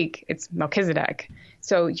the Greek, it's Melchizedek.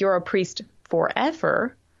 So you're a priest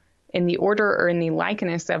forever in the order or in the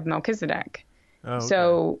likeness of Melchizedek. Oh, okay.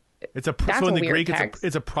 So it's a so in the Greek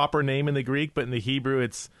it's a proper name in the Greek, but in the Hebrew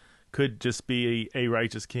it's could just be a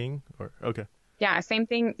righteous king. Or okay. Yeah, same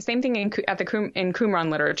thing in Qumran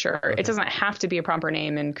literature. Okay. It doesn't have to be a proper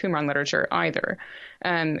name in Qumran literature either,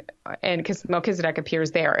 and because Melchizedek appears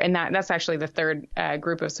there, and that's actually the third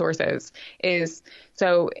group of sources. Is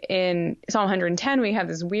so in Psalm 110 we have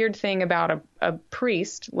this weird thing about a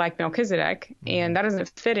priest like Melchizedek, mm-hmm. and that doesn't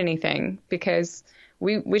fit anything because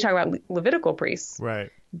we talk about Levitical priests, right?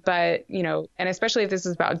 But and especially if this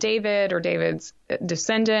is about David or David's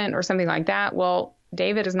descendant or something like that, well,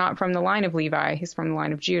 David is not from the line of Levi. He's from the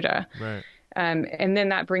line of Judah. Right. And then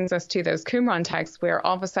that brings us to those Qumran texts where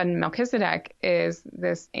all of a sudden Melchizedek is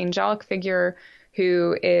this angelic figure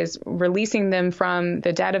who is releasing them from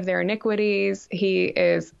the debt of their iniquities. He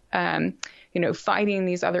is, fighting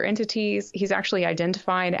these other entities. He's actually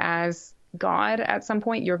identified as God at some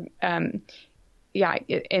point. I think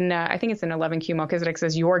it's in 11Q, Melchizedek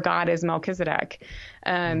says, your God is Melchizedek.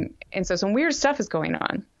 And so some weird stuff is going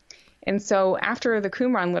on. And so after the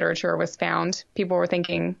Qumran literature was found, people were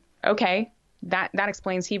thinking, okay, that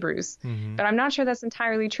explains Hebrews. Mm-hmm. But I'm not sure that's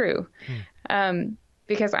entirely true.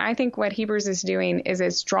 Because I think what Hebrews is doing is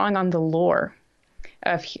it's drawing on the lore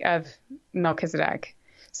of Melchizedek.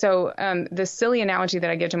 So the silly analogy that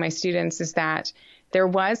I give to my students is that there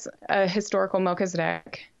was a historical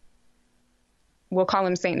Melchizedek. We'll call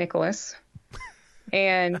him St. Nicholas.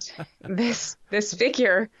 And this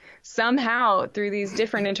figure somehow through these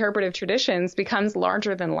different interpretive traditions becomes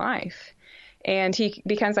larger than life. And he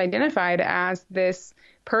becomes identified as this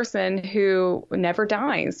person who never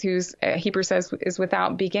dies, who's Hebrew says is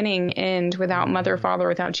without beginning, end, without mother, father,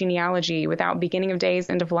 without genealogy, without beginning of days,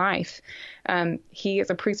 end of life. He is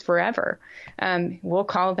a priest forever. We'll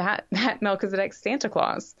call that Melchizedek Santa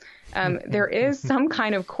Claus. There is some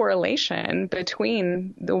kind of correlation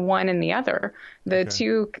between the one and the other. The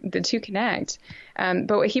two connect. But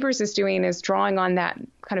what Hebrews is doing is drawing on that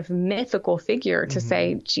kind of mythical figure to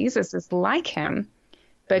say Jesus is like him,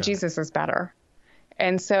 but Jesus is better.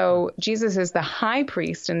 And so Jesus is the high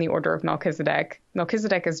priest in the order of Melchizedek.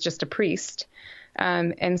 Melchizedek is just a priest.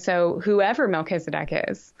 And so whoever Melchizedek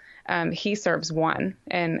is, he serves one,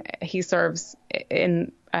 and he serves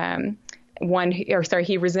in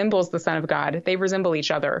he resembles the Son of God. They resemble each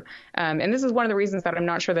other. And this is one of the reasons that I'm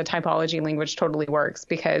not sure the typology language totally works,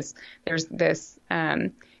 because there's this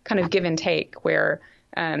kind of give and take where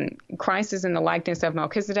Christ is in the likeness of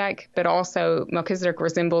Melchizedek, but also Melchizedek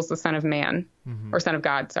resembles the Son of Man, or Son of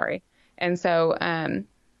God, sorry. And so,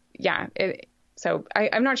 so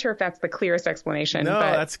I'm not sure if that's the clearest explanation,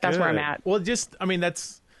 but that's where I'm at. Well,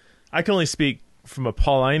 I can only speak from a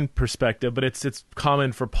Pauline perspective, but it's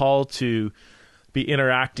common for Paul to be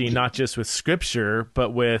interacting not just with Scripture, but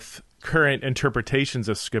with current interpretations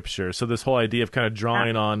of Scripture. So this whole idea of kind of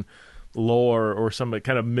drawing on lore or some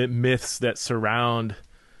kind of myths that surround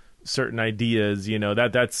certain ideas,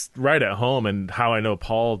 that's right at home, and how I know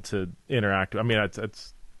Paul to interact. I mean,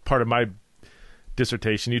 that's part of my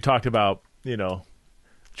dissertation. You talked about,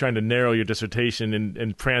 trying to narrow your dissertation,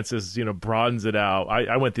 and Francis, broadens it out.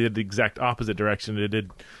 I went the exact opposite direction. I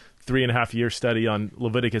did 3.5 year study on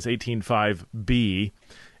Leviticus 18:5b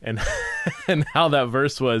and and how that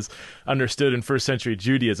verse was understood in first century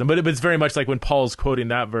Judaism. But it's very much like when Paul's quoting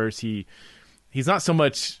that verse, he's not so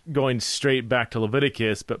much going straight back to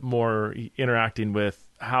Leviticus, but more interacting with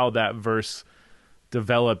how that verse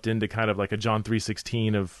developed into kind of like a John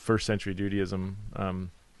 3:16 of first century Judaism.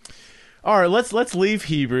 All right, let's leave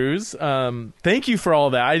Hebrews. Thank you for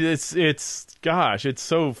all that. It's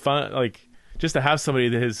so fun, like, just to have somebody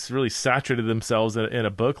that has really saturated themselves in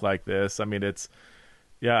a book like this. I mean, I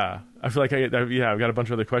feel like I've got a bunch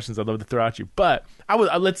of other questions I'd love to throw at you, but I want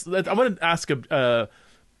to ask a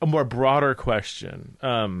more broader question,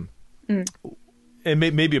 and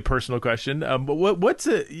maybe a personal question. But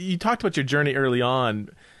you talked about your journey early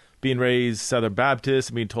on, being raised Southern Baptist,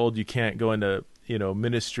 and being told you can't go into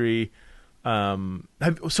ministry.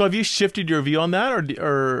 Have you shifted your view on that,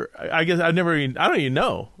 or I guess I don't even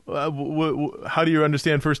know. How do you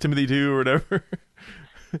understand 1 Timothy 2 or whatever?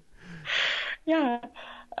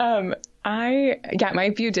 My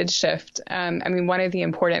view did shift. One of the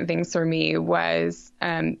important things for me was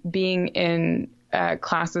being in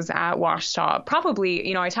classes at Washtop.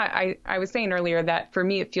 Probably, I was saying earlier that for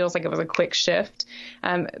me it feels like it was a quick shift,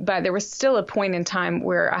 but there was still a point in time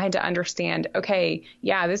where I had to understand, okay,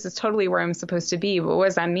 yeah, this is totally where I'm supposed to be, but what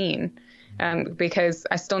does that mean? because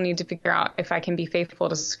I still need to figure out if I can be faithful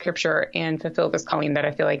to Scripture and fulfill this calling that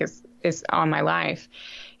I feel like is on my life.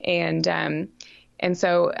 And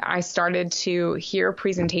so I started to hear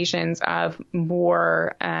presentations of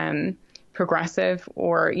more progressive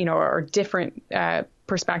or different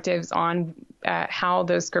perspectives on how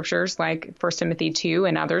those scriptures like 1 Timothy 2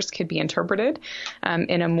 and others could be interpreted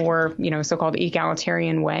in a more, so-called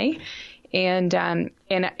egalitarian way. And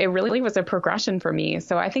it really was a progression for me.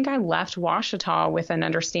 So I think I left Ouachita with an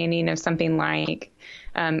understanding of something like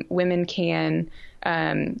women can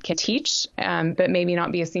teach, but maybe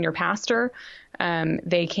not be a senior pastor.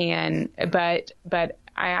 They can, but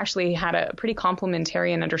I actually had a pretty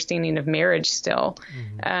complementarian understanding of marriage still.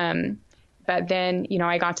 But then,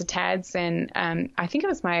 I got to TEDS, and I think it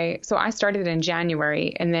was so I started in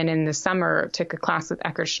January, and then in the summer took a class with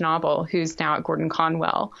Eckhart Schnabel, who's now at Gordon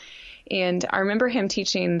Conwell. And I remember him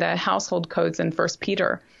teaching the household codes in 1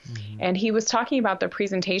 Peter. And he was talking about the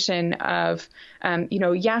presentation of,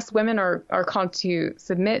 yes, women are called to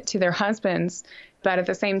submit to their husbands, but at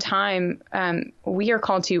the same time, we are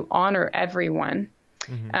called to honor everyone.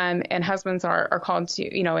 And husbands are called to,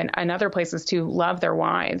 in other places to love their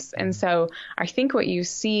wives. And so I think what you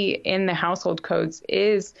see in the household codes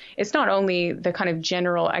is it's not only the kind of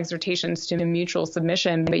general exhortations to mutual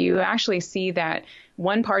submission, but you actually see that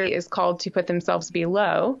one party is called to put themselves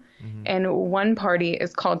below and one party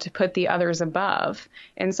is called to put the others above.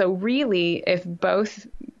 And so really, if both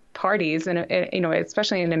parties, and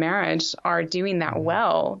especially in a marriage, are doing that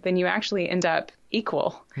well, then you actually end up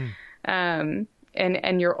equal. And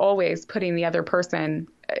you're always putting the other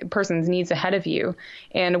person's needs ahead of you.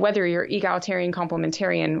 And whether you're egalitarian,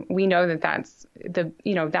 complementarian, we know that's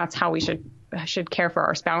that's how we should care for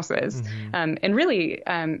our spouses. And really,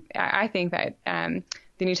 I think that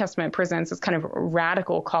the New Testament presents this kind of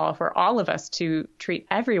radical call for all of us to treat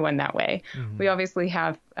everyone that way. We obviously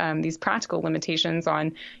have these practical limitations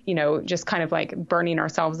on, just kind of like burning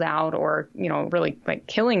ourselves out or, really like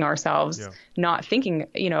killing ourselves, not thinking,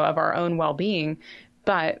 of our own well-being.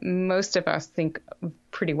 But most of us think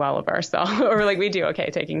pretty well of ourselves, or like we do okay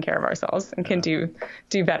taking care of ourselves and can do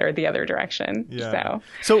better the other direction.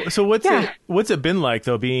 So what's it been like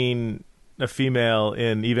though, being a female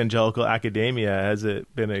in evangelical academia? Has it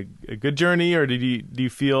been a good journey, or do you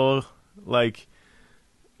feel like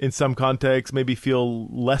in some contexts maybe feel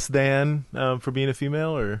less than for being a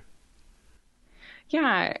female? Or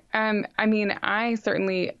Yeah. I mean, I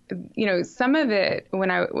certainly, some of it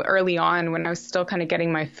early on when I was still kind of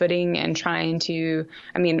getting my footing and trying to,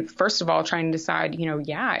 first of all, trying to decide,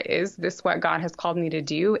 is this what God has called me to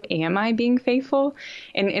do? Am I being faithful?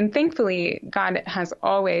 And thankfully, God has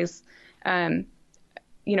always,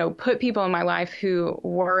 put people in my life who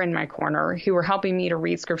were in my corner, who were helping me to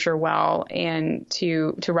read scripture well and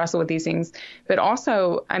to wrestle with these things. But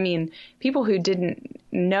also, people who didn't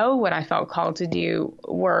know what I felt called to do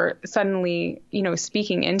were suddenly,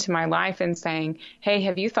 speaking into my life and saying, hey,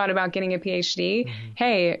 have you thought about getting a PhD?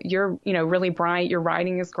 Hey, you're, really bright. Your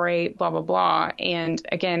writing is great, blah, blah, blah. And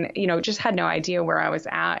again, just had no idea where I was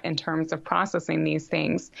at in terms of processing these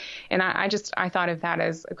things. And I thought of that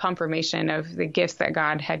as a confirmation of the gifts that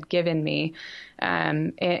God had given me.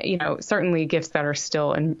 And, certainly gifts that are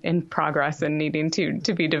still in progress and needing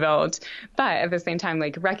to be developed. But at the same time,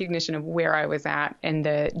 like recognition of where I was at and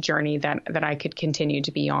the journey that I could continue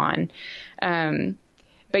to be on.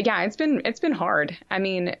 But yeah, it's been hard.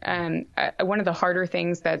 One of the harder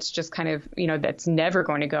things that's just kind of, that's never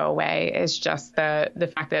going to go away is just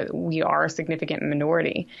the fact that we are a significant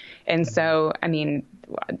minority. And so,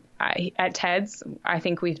 at TEDS, I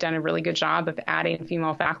think we've done a really good job of adding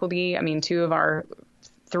female faculty. 2 of our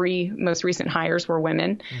 3 most recent hires were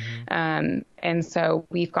women. And so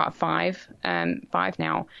we've got 5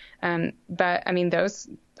 now. But those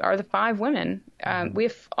are the 5 women. We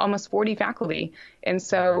have almost 40 faculty. And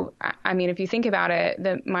so, if you think about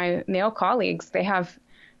it, my male colleagues, they have,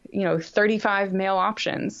 35 male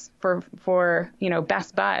options for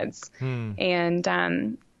best buds.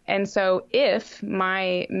 And so if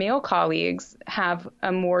my male colleagues have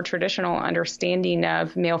a more traditional understanding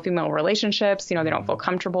of male-female relationships, they don't feel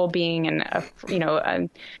comfortable being in a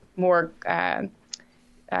more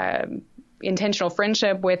intentional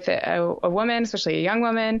friendship with a woman, especially a young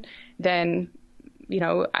woman, then,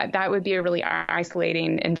 that would be a really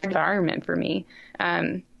isolating environment for me.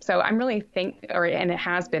 So I'm really and it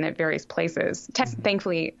has been at various places. TEDS,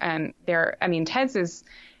 thankfully, TEDS is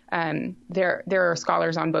there are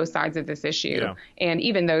scholars on both sides of this issue, Yeah. and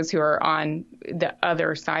even those who are on the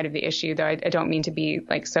other side of the issue, though I don't mean to be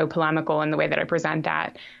like so polemical in the way that I present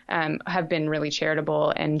that, have been really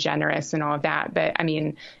charitable and generous and all of that. But I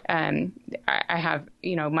mean, I have,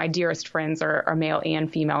 my dearest friends are male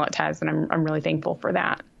and female at TEDS, and I'm really thankful for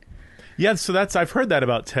that. Yeah, so I've heard that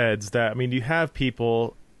about TEDS, that, I mean, you have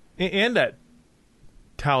people, and at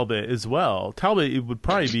Talbot as well. Talbot, it would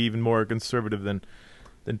probably be even more conservative than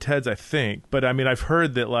TEDS, I think. But I mean, I've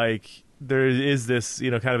heard that like there is this,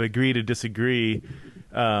 kind of agree to disagree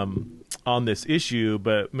on this issue,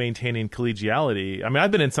 but maintaining collegiality. I mean,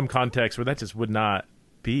 I've been in some contexts where that just would not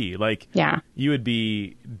be. Like, you would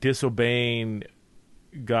be disobeying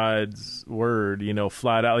God's word,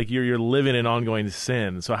 flat out. Like you're living in ongoing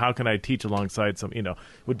sin. So how can I teach alongside some,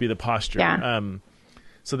 would be the posture. Yeah.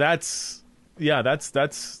 So that's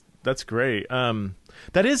great.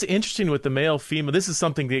 That is interesting with the male female. This is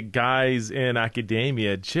something that guys in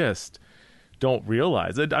academia just don't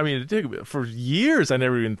realize. I mean, for years I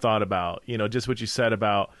never even thought about, just what you said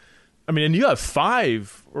about, I mean, and you have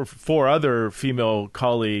 5 or 4 other female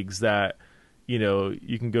colleagues that,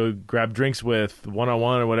 you can go grab drinks with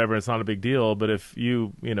one-on-one or whatever. It's not a big deal. But if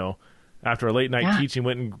you, after a late night teaching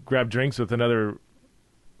went and grabbed drinks with another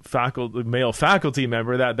male faculty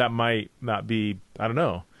member, that might not be, I don't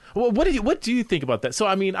know. Well, what do you think about that? So,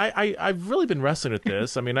 I mean, I've really been wrestling with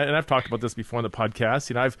this. I mean, and I've talked about this before on the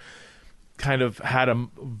podcast. I've kind of had a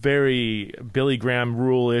very Billy Graham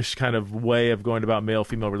rule-ish kind of way of going about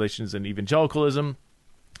male-female relations in evangelicalism.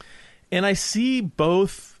 And I see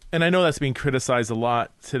both, and I know that's being criticized a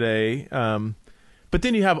lot today, but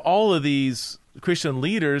then you have all of these Christian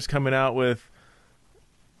leaders coming out with,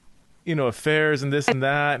 affairs and this and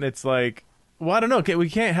that, and it's like, well, I don't know, we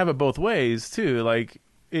can't have it both ways, too. Like,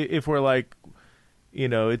 if we're like,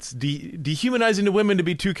 it's dehumanizing to women to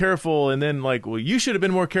be too careful, and then like, well, you should have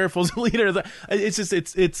been more careful as a leader. It's just,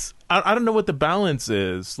 it's I don't know what the balance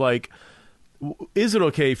is. Like, is it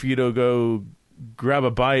okay for you to go grab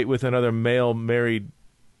a bite with another male married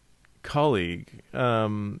colleague?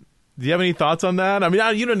 Do you have any thoughts on that? I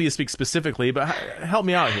mean, you don't need to speak specifically, but help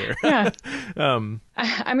me out here. Yeah.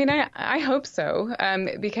 I mean, I hope so,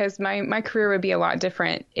 because my career would be a lot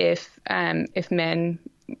different if men,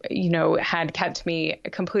 had kept me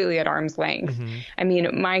completely at arm's length. Mm-hmm. I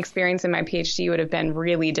mean, my experience in my PhD would have been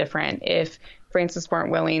really different if Francis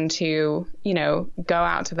weren't willing to, go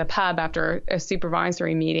out to the pub after a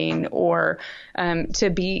supervisory meeting, or to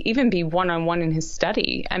be one-on-one in his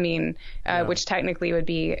study. I mean, which technically would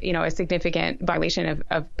be, a significant violation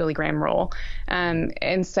of Billy Graham rule.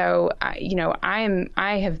 And so,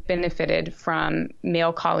 I have benefited from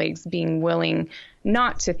male colleagues being willing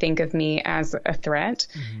not to think of me as a threat.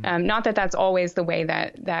 Mm-hmm. Not that that's always the way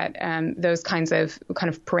that those kinds of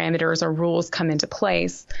parameters or rules come into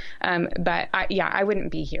place. But I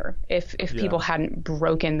wouldn't be here if people hadn't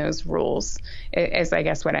broken those rules, is I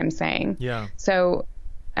guess what I'm saying. Yeah. So,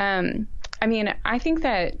 I mean, I think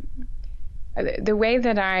that the way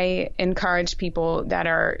that I encourage people that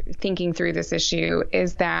are thinking through this issue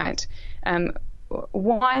is that,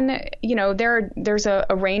 one, there's a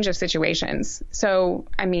range of situations. So,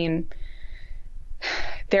 I mean,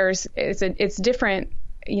 it's different,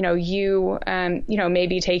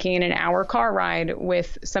 maybe taking an hour car ride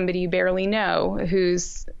with somebody you barely know,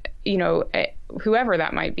 who's, whoever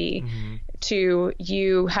that might be, mm-hmm. to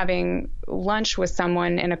you having lunch with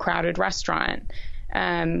someone in a crowded restaurant.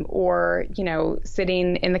 Or,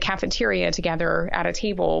 sitting in the cafeteria together at a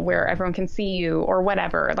table where everyone can see you, or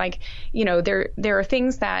whatever. Like, there are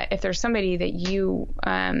things that if there's somebody that you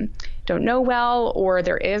don't know well, or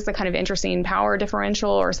there is a kind of interesting power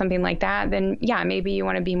differential or something like that, then maybe you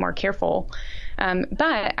want to be more careful.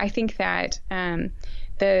 But I think that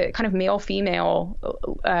the kind of male-female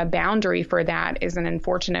boundary for that is an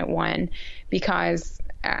unfortunate one, because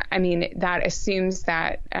I mean, that assumes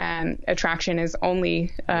that attraction is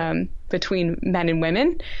only between men and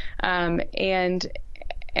women, and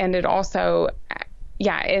it also,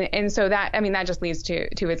 and so that, I mean, that just leads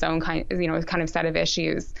to its own kind of set of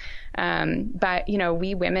issues. But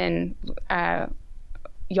we women,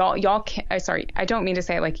 y'all can, sorry, I don't mean to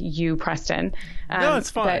say it like you, Preston. No,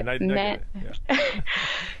 it's fine.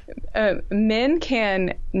 Men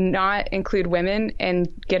can not include women and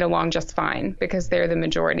get along just fine because they're the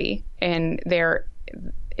majority and they're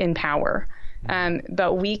in power.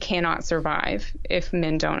 But we cannot survive if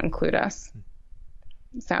men don't include us.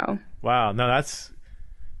 So. Wow. No,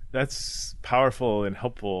 that's powerful and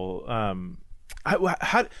helpful.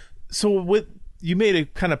 You made a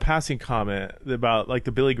kind of passing comment about like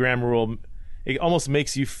the Billy Graham rule. It almost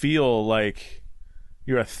makes you feel like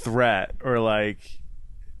you're a threat, or like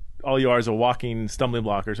all you are is a walking stumbling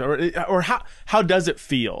blockers, or how does it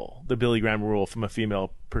feel, the Billy Graham rule, from a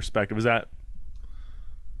female perspective? Is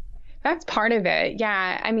that's part of it?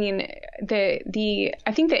 Yeah, I mean,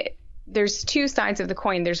 I think that there's two sides of the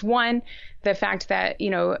coin. There's one, the fact that,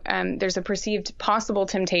 there's a perceived possible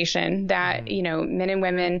temptation that, men and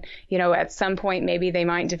women, at some point, maybe they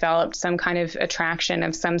might develop some kind of attraction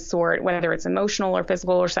of some sort, whether it's emotional or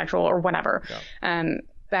physical or sexual or whatever.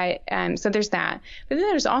 Yeah. So there's that. But then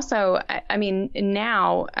there's also,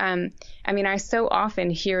 now, I so often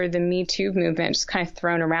hear the Me Too movement just kind of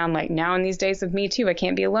thrown around, like, now in these days of Me Too, I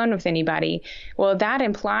can't be alone with anybody. Well, that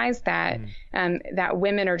implies that, that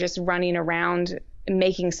women are just running around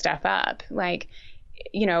making stuff up. Like,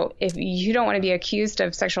 if you don't want to be accused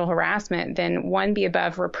of sexual harassment, then one, be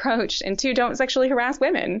above reproach, and two, don't sexually harass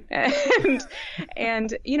women.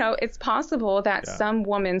 and it's possible that some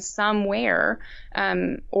woman somewhere,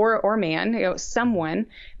 or man, someone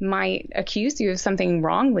might accuse you of something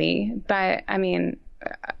wrongly. But I mean,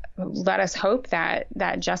 let us hope that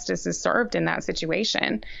justice is served in that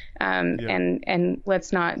situation. And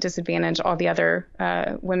let's not disadvantage all the other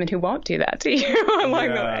women who won't do that to you along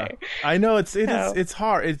the way. I know it's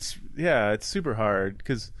hard. It's super hard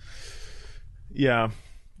because, and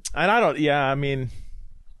I don't, I mean,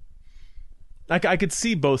 I could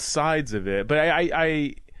see both sides of it, but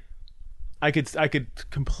I could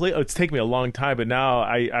completely, it's taken me a long time, but now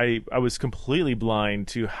I was completely blind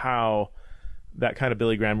to how that kind of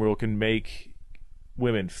Billy Graham rule can make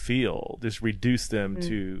women feel, just reduce them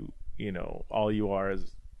to, all you are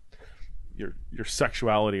is your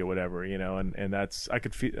sexuality or whatever, and that's, I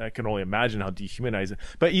can only imagine how dehumanizing.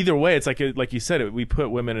 But either way, it's like you said, we put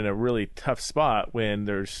women in a really tough spot when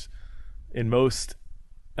there's, in most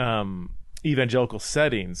evangelical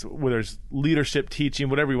settings where there's leadership, teaching,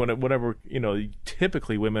 whatever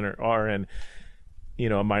typically women are in,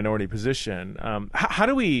 a minority position. How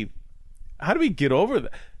do we get over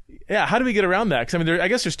that? Yeah, how do we get around that? Because I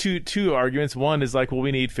guess there's two arguments. One is like, well,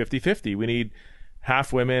 we need 50-50. We need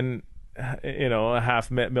half women, half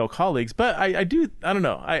male colleagues. But I don't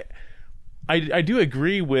know. I do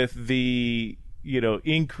agree with the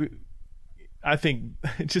I think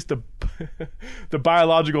just the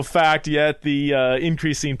biological fact, yet the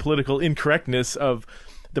increasing political incorrectness of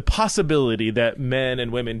the possibility that men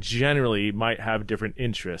and women generally might have different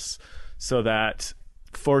interests, so that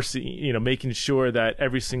forcing, making sure that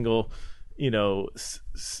every single,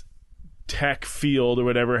 tech field or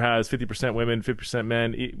whatever has 50% women, 50%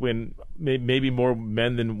 men, when maybe more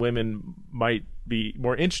men than women might be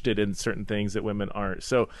more interested in certain things that women aren't.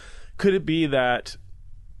 So could it be that,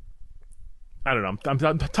 I don't know,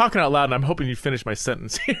 I'm talking out loud and I'm hoping you finish my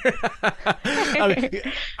sentence here.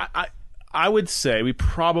 I would say we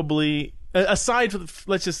probably, aside from the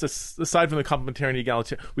complementarian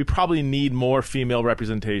egalitarian, we probably need more female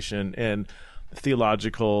representation in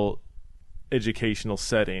theological educational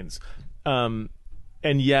settings. And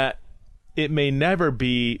yet it may never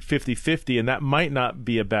be 50-50, and that might not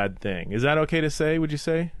be a bad thing. Is that okay to say, would you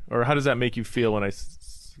say? Or how does that make you feel when I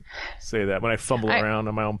say that, when I fumble around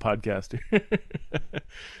on my own podcast?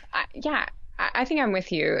 I think I'm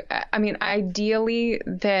with you. I mean, ideally,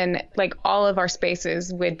 then, like, all of our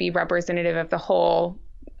spaces would be representative of the whole,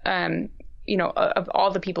 of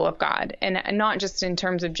all the people of God, and not just in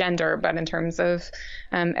terms of gender, but in terms of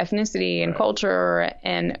ethnicity and culture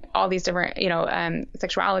and all these different,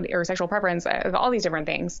 sexuality or sexual preference, all these different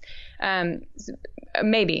things.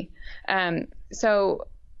 Maybe. So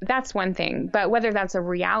that's one thing, but whether that's a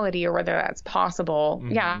reality or whether that's possible,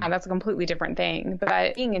 that's a completely different thing.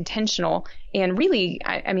 But being intentional and really,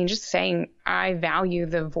 I mean, just saying, I value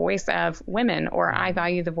the voice of women, or I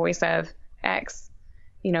value the voice of X,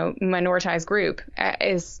 minoritized group,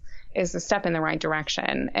 is a step in the right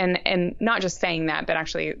direction. And not just saying that, but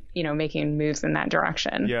actually, making moves in that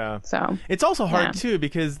direction. Yeah. So it's also hard too,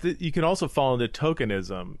 because you can also fall into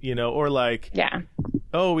tokenism, or like,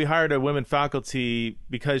 oh, we hired a women faculty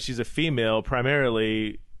because she's a female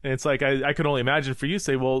primarily. And it's like, I could only imagine for you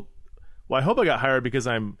say, well, I hope I got hired because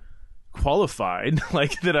I'm qualified,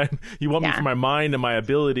 like that you want me for my mind and my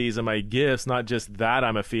abilities and my gifts, not just that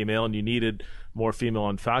I'm a female and you needed more female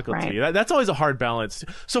on faculty. Right. That's always a hard balance.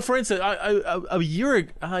 So for instance, a year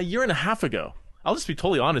and a half ago, I'll just be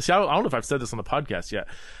totally honest. I don't know if I've said this on the podcast yet.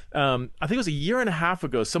 I think it was a year and a half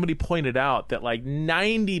ago, somebody pointed out that like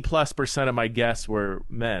 90+% of my guests were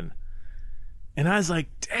men. And I was like,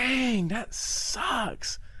 dang, that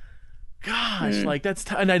sucks. Gosh, like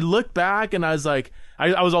that's, and I looked back and I was like,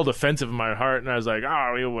 I was all defensive in my heart, and I was like,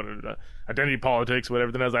 identity politics,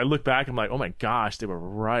 whatever. Then as I look back, I'm like, oh my gosh, they were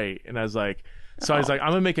right. And I was like, So I was like, I'm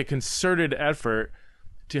gonna make a concerted effort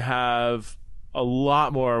to have a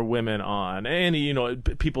lot more women on, and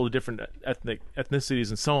people of different ethnicities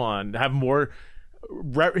and so on, have more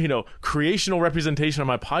creational representation on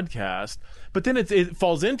my podcast. But then it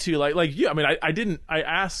falls into like you. I mean, I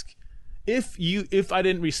ask if I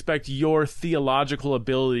didn't respect your theological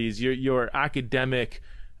abilities, your academic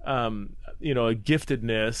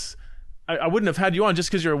giftedness, I wouldn't have had you on just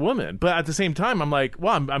because you're a woman. But at the same time, I'm like,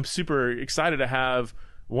 well, I'm super excited to have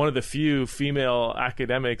one of the few female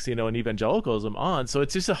academics, in evangelicalism on. So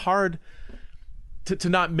it's just a hard to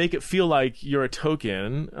not make it feel like you're a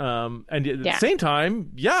token. And at the same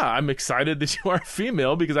time, I'm excited that you are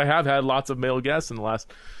female, because I have had lots of male guests in the last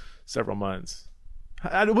several months.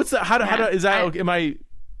 What's that? How is that? Okay, am I?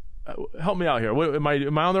 Help me out here. Am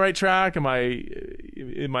I on the right track? Am I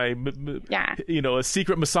a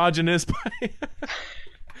secret misogynist?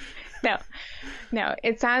 No,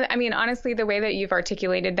 it sounds, I mean, honestly, the way that you've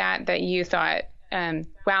articulated that you thought,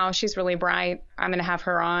 wow, she's really bright, I'm going to have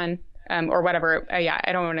her on, or whatever.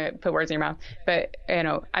 I don't want to put words in your mouth, but,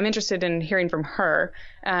 I'm interested in hearing from her.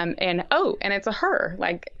 And it's a her,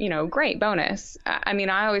 great bonus. I mean,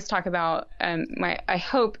 I always talk about, I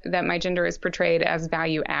hope that my gender is portrayed as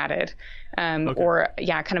value added, or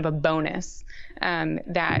kind of a bonus.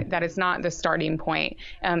 That is not the starting point.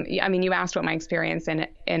 I mean, you asked what my experience in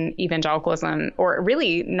evangelicalism, or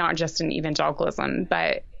really not just in evangelicalism,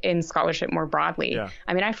 but in scholarship more broadly. Yeah.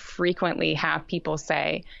 I mean, I frequently have people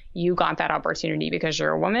say, you got that opportunity because you're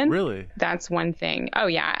a woman. Really? That's one thing. Oh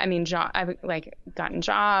yeah. I mean, I've gotten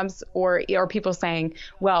jobs, or people saying,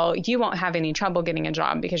 well, you won't have any trouble getting a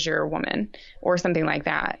job because you're a woman, or something like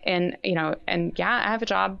that. And, I have a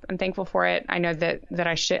job. I'm thankful for it. I know that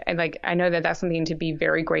I should, I know that that's something to be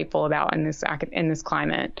very grateful about in this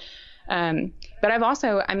climate. But I've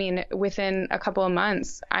also, within a couple of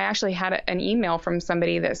months, I actually had an email from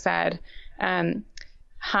somebody that said,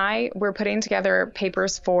 hi, we're putting together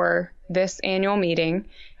papers for this annual meeting.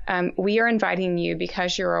 We are inviting you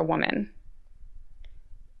because you're a woman.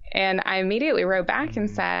 And I immediately wrote back and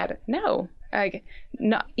said, no,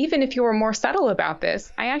 even if you were more subtle about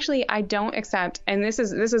this, I don't accept. And this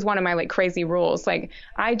is one of my crazy rules.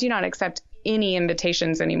 I do not accept any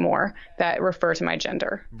invitations anymore that refer to my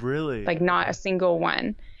gender. Really? Not a single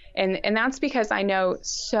one. And that's because I know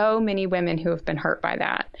so many women who have been hurt by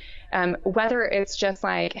that. Whether it's just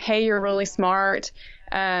hey, you're really smart,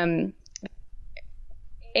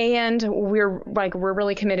 and we're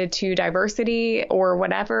really committed to diversity or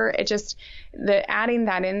whatever. It just, adding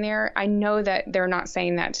that in there, I know that they're not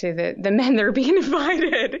saying that to the men that are being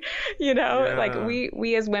invited, Yeah.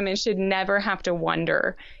 We as women should never have to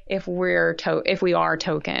wonder if we are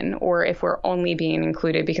token, or if we're only being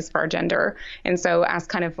included because of our gender. And so as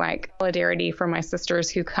kind of solidarity for my sisters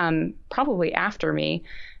who come probably after me,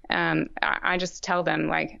 I just tell them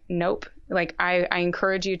nope. I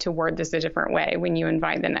encourage you to word this a different way when you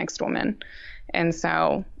invite the next woman. And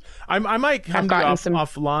so I might come to you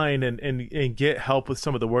offline and get help with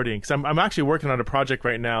some of the wording, because I'm actually working on a project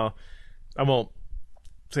right now. I won't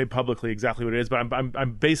say publicly exactly what it is, but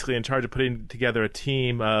I'm basically in charge of putting together a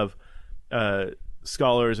team of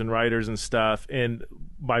scholars and writers and stuff. And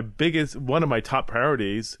one of my top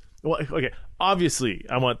priorities, obviously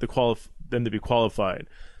I want them to be qualified,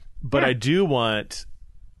 but I do want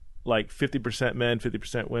 50% men,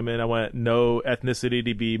 50% women. I want no ethnicity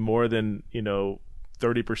to be more than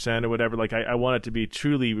 30% or whatever. I want it to be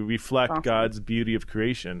truly reflect awesome. God's beauty of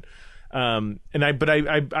creation. But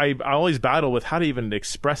I always battle with how to even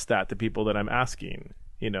express that to people that I'm asking.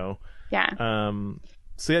 Yeah.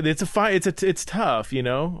 So yeah, it's a fight. It's tough.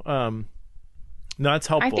 No, it's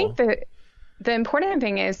helpful. I think the important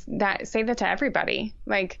thing is that say that to everybody.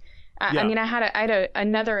 Yeah. I had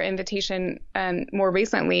another invitation more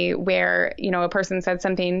recently where a person said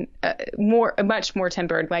something much more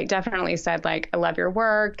tempered, definitely said I love your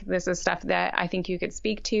work. This is stuff that I think you could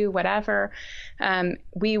speak to, whatever.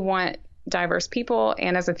 We want diverse people,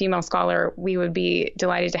 and as a female scholar, we would be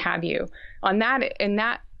delighted to have you on that. And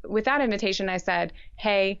with that invitation, I said,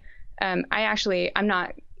 hey, I'm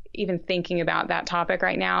not even thinking about that topic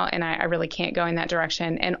right now, and I really can't go in that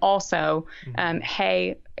direction. And also,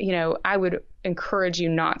 hey, I would encourage you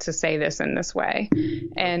not to say this in this way.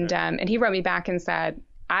 And and he wrote me back and said,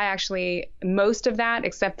 most of that,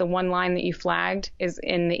 except the one line that you flagged, is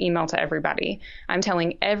in the email to everybody. I'm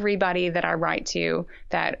telling everybody that I write to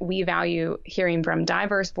that we value hearing from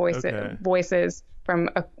diverse voices from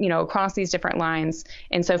across these different lines.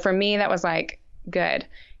 And so for me, that was good.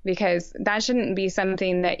 Because that shouldn't be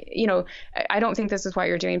something that, I don't think this is what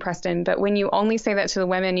you're doing, Preston, but when you only say that to the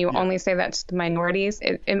women, you only say that to the minorities,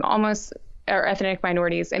 it almost or ethnic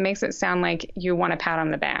minorities, it makes it sound like you want a pat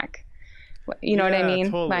on the back. You know what I mean?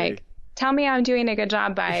 Totally. Like, tell me I'm doing a good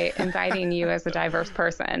job by inviting you as a diverse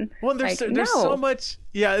person. Well, there's so much,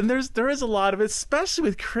 and there is a lot of it, especially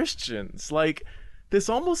with Christians, like this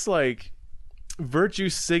almost like virtue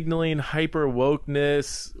signaling, hyper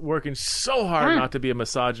wokeness, working so hard not to be a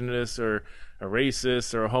misogynist or a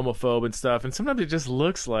racist or a homophobe and stuff. And sometimes it just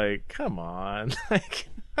looks like, come on, like,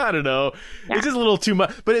 I don't know, it's just a little too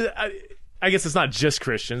much. But I guess it's not just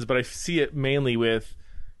Christians, but I see it mainly with,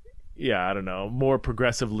 I don't know, more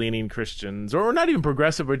progressive leaning Christians, or not even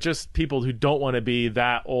progressive, but just people who don't want to be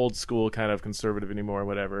that old school kind of conservative anymore or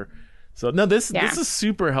whatever. So no, this is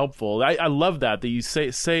super helpful. I love that you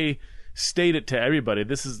state it to everybody.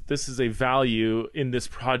 This is a value in this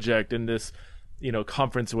project, in this,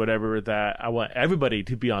 conference or whatever, that I want everybody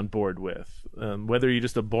to be on board with, whether you're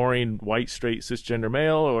just a boring white straight cisgender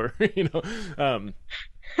male or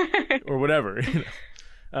or whatever.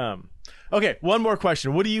 Okay, one more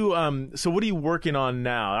question. What do you what are you working on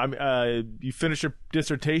now? You finished your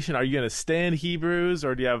dissertation. Are you going to stay in Hebrews,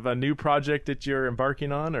 or do you have a new project that you're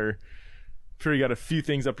embarking on? Or I'm sure you got a few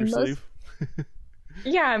things up your sleeve.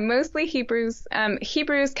 Yeah, mostly Hebrews,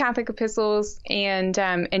 Catholic epistles,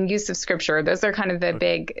 and use of Scripture. Those are kind of the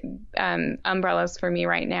big umbrellas for me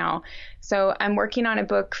right now. So I'm working on a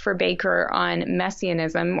book for Baker on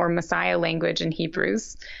Messianism, or Messiah language in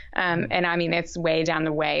Hebrews. And I mean, it's way down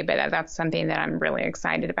the way, but that's something that I'm really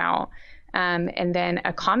excited about. And then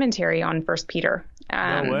a commentary on 1 Peter.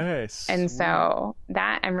 No way. And so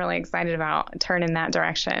that I'm really excited about, turning that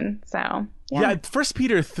direction. So yeah, 1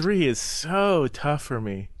 Peter 3 is so tough for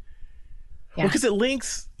me. Yeah. Well,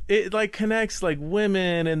 because it like connects like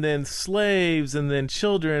women and then slaves and then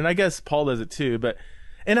children. And I guess Paul does it too. But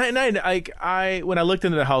and I when I looked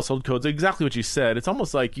into the household codes, exactly what you said. It's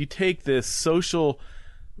almost like you take this social,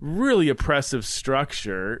 really oppressive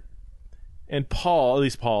structure, and Paul, at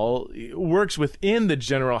least Paul, works within the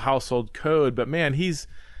general household code, but man, he's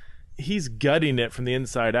gutting it from the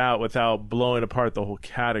inside out without blowing apart the whole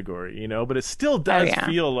category, But it still does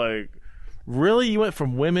feel like, really, you went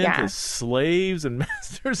from women to slaves and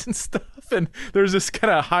masters and stuff, and there's this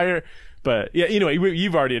kind of higher. But yeah,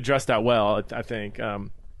 you've already addressed that well, I think.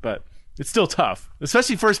 But it's still tough,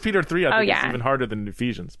 especially 1 Peter 3. I think it's even harder than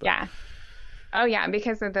Ephesians. But. Yeah. Oh, yeah,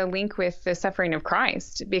 because of the link with the suffering of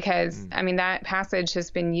Christ, because, I mean, that passage has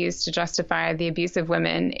been used to justify the abuse of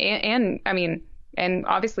women and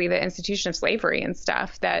obviously the institution of slavery and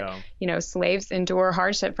stuff, that, slaves endure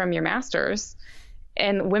hardship from your masters,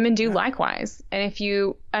 and women do likewise. And if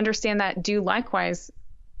you understand that do likewise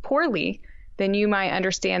poorly, then you might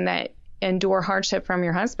understand that endure hardship from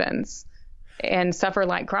your husbands and suffer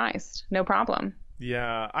like Christ. No problem.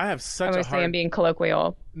 Yeah, I have such a hard... I'm being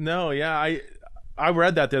colloquial. No, yeah, I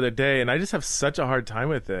read that the other day, and I just have such a hard time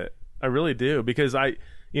with it. I really do, because I've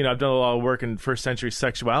done a lot of work in first century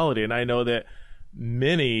sexuality, and I know that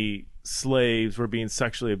many slaves were being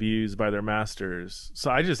sexually abused by their masters.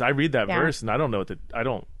 So I read that verse, and I don't know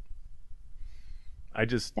I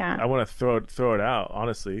want to throw it out,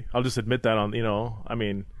 honestly. I'll just admit that I'm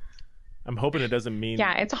hoping it doesn't mean...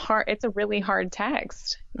 Yeah, it's a really hard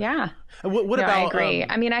text. Yeah. What about... I agree.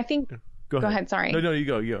 I think... Go ahead, sorry. No, you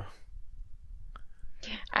go.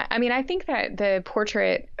 I think that the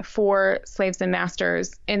portrait for slaves and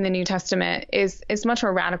masters in the New Testament is much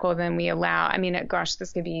more radical than we allow. I mean, gosh,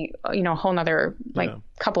 this could be, a whole nother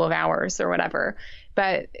couple of hours or whatever.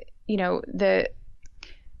 But, the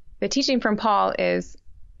teaching from Paul is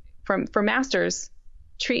for masters,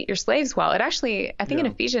 treat your slaves well. It actually, I think in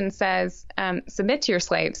Ephesians says, submit to your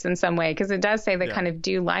slaves in some way, because it does say they kind of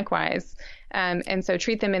do likewise. And so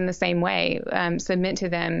treat them in the same way, submit to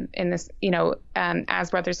them in this,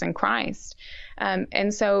 as brothers in Christ.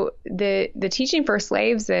 And so the teaching for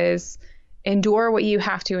slaves is endure what you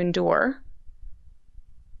have to endure.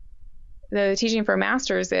 The teaching for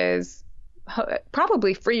masters is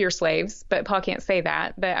probably free your slaves, but Paul can't say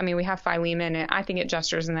that. But we have Philemon, and I think it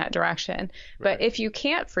gestures in that direction. Right. But if you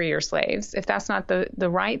can't free your slaves, if that's not the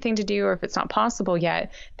right thing to do, or if it's not possible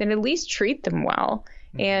yet, then at least treat them well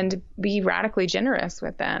and be radically generous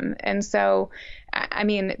with them. And so,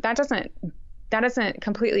 that doesn't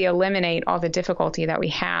completely eliminate all the difficulty that we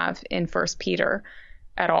have in 1 Peter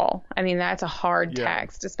at all. That's a hard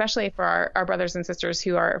text, especially for our brothers and sisters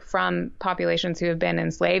who are from populations who have been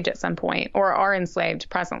enslaved at some point or are enslaved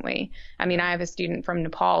presently. I have a student from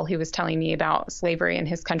Nepal who was telling me about slavery in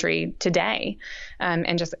his country today,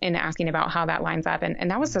 and just in asking about how that lines up.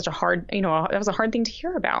 And that was such a hard, that was a hard thing to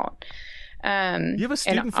hear about. You have a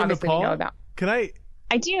student from Nepal? Can I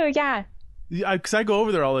do, yeah. Because I go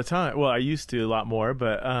over there all the time. Well, I used to a lot more,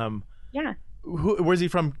 but Yeah. Where's he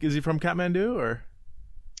from? Is he from Kathmandu or?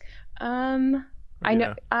 I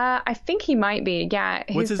know. I think he might be. Yeah.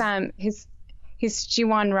 He's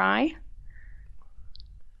Jiwan Rai.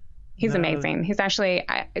 He's amazing. He's actually,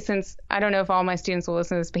 since I don't know if all my students will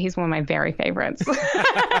listen to this, but he's one of my very favorites.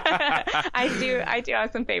 I do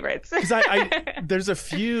have some favorites. There's a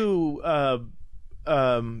few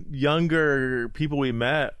younger people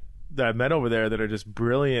that I've met over there that are just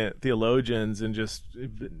brilliant theologians and just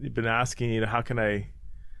been asking, how can I,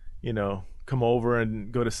 come over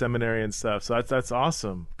and go to seminary and stuff. So that's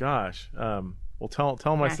awesome. Gosh. Well, tell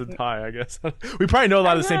them I said hi, I guess. We probably know a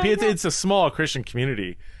lot of the same people. It's a small Christian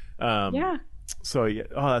community. Yeah. So yeah.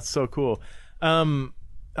 Oh, that's so cool. I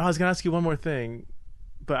was gonna ask you one more thing,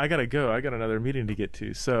 but I gotta go. I got another meeting to get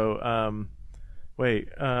to. So, wait.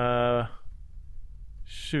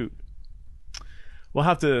 Shoot. We'll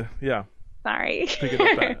have to. Yeah. Sorry. Pick it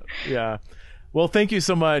up. Yeah. Well, thank you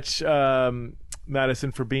so much,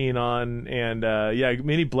 Madison, for being on, and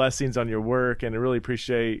many blessings on your work, and I really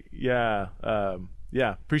appreciate.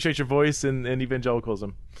 Appreciate your voice and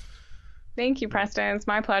evangelicalism. Thank you, Preston. It's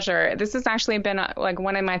my pleasure. This has actually been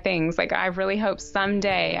one of my things. I really hope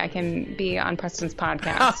someday I can be on Preston's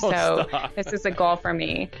podcast. Stop. This is a goal for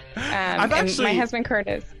me. And my husband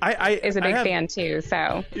Curtis is a big fan too.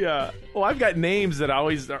 So yeah. Well, I've got names that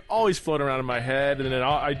are always floating around in my head, and then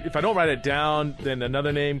if I don't write it down, then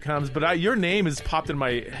another name comes. But your name has popped in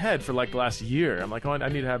my head for the last year. I'm like, I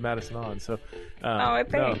need to have Madison on. So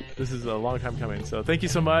thanks. This is a long time coming. So thank you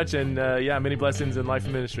so much, and many blessings in life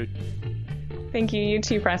and ministry. Thank you. You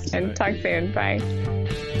too, Preston. Talk soon. Bye.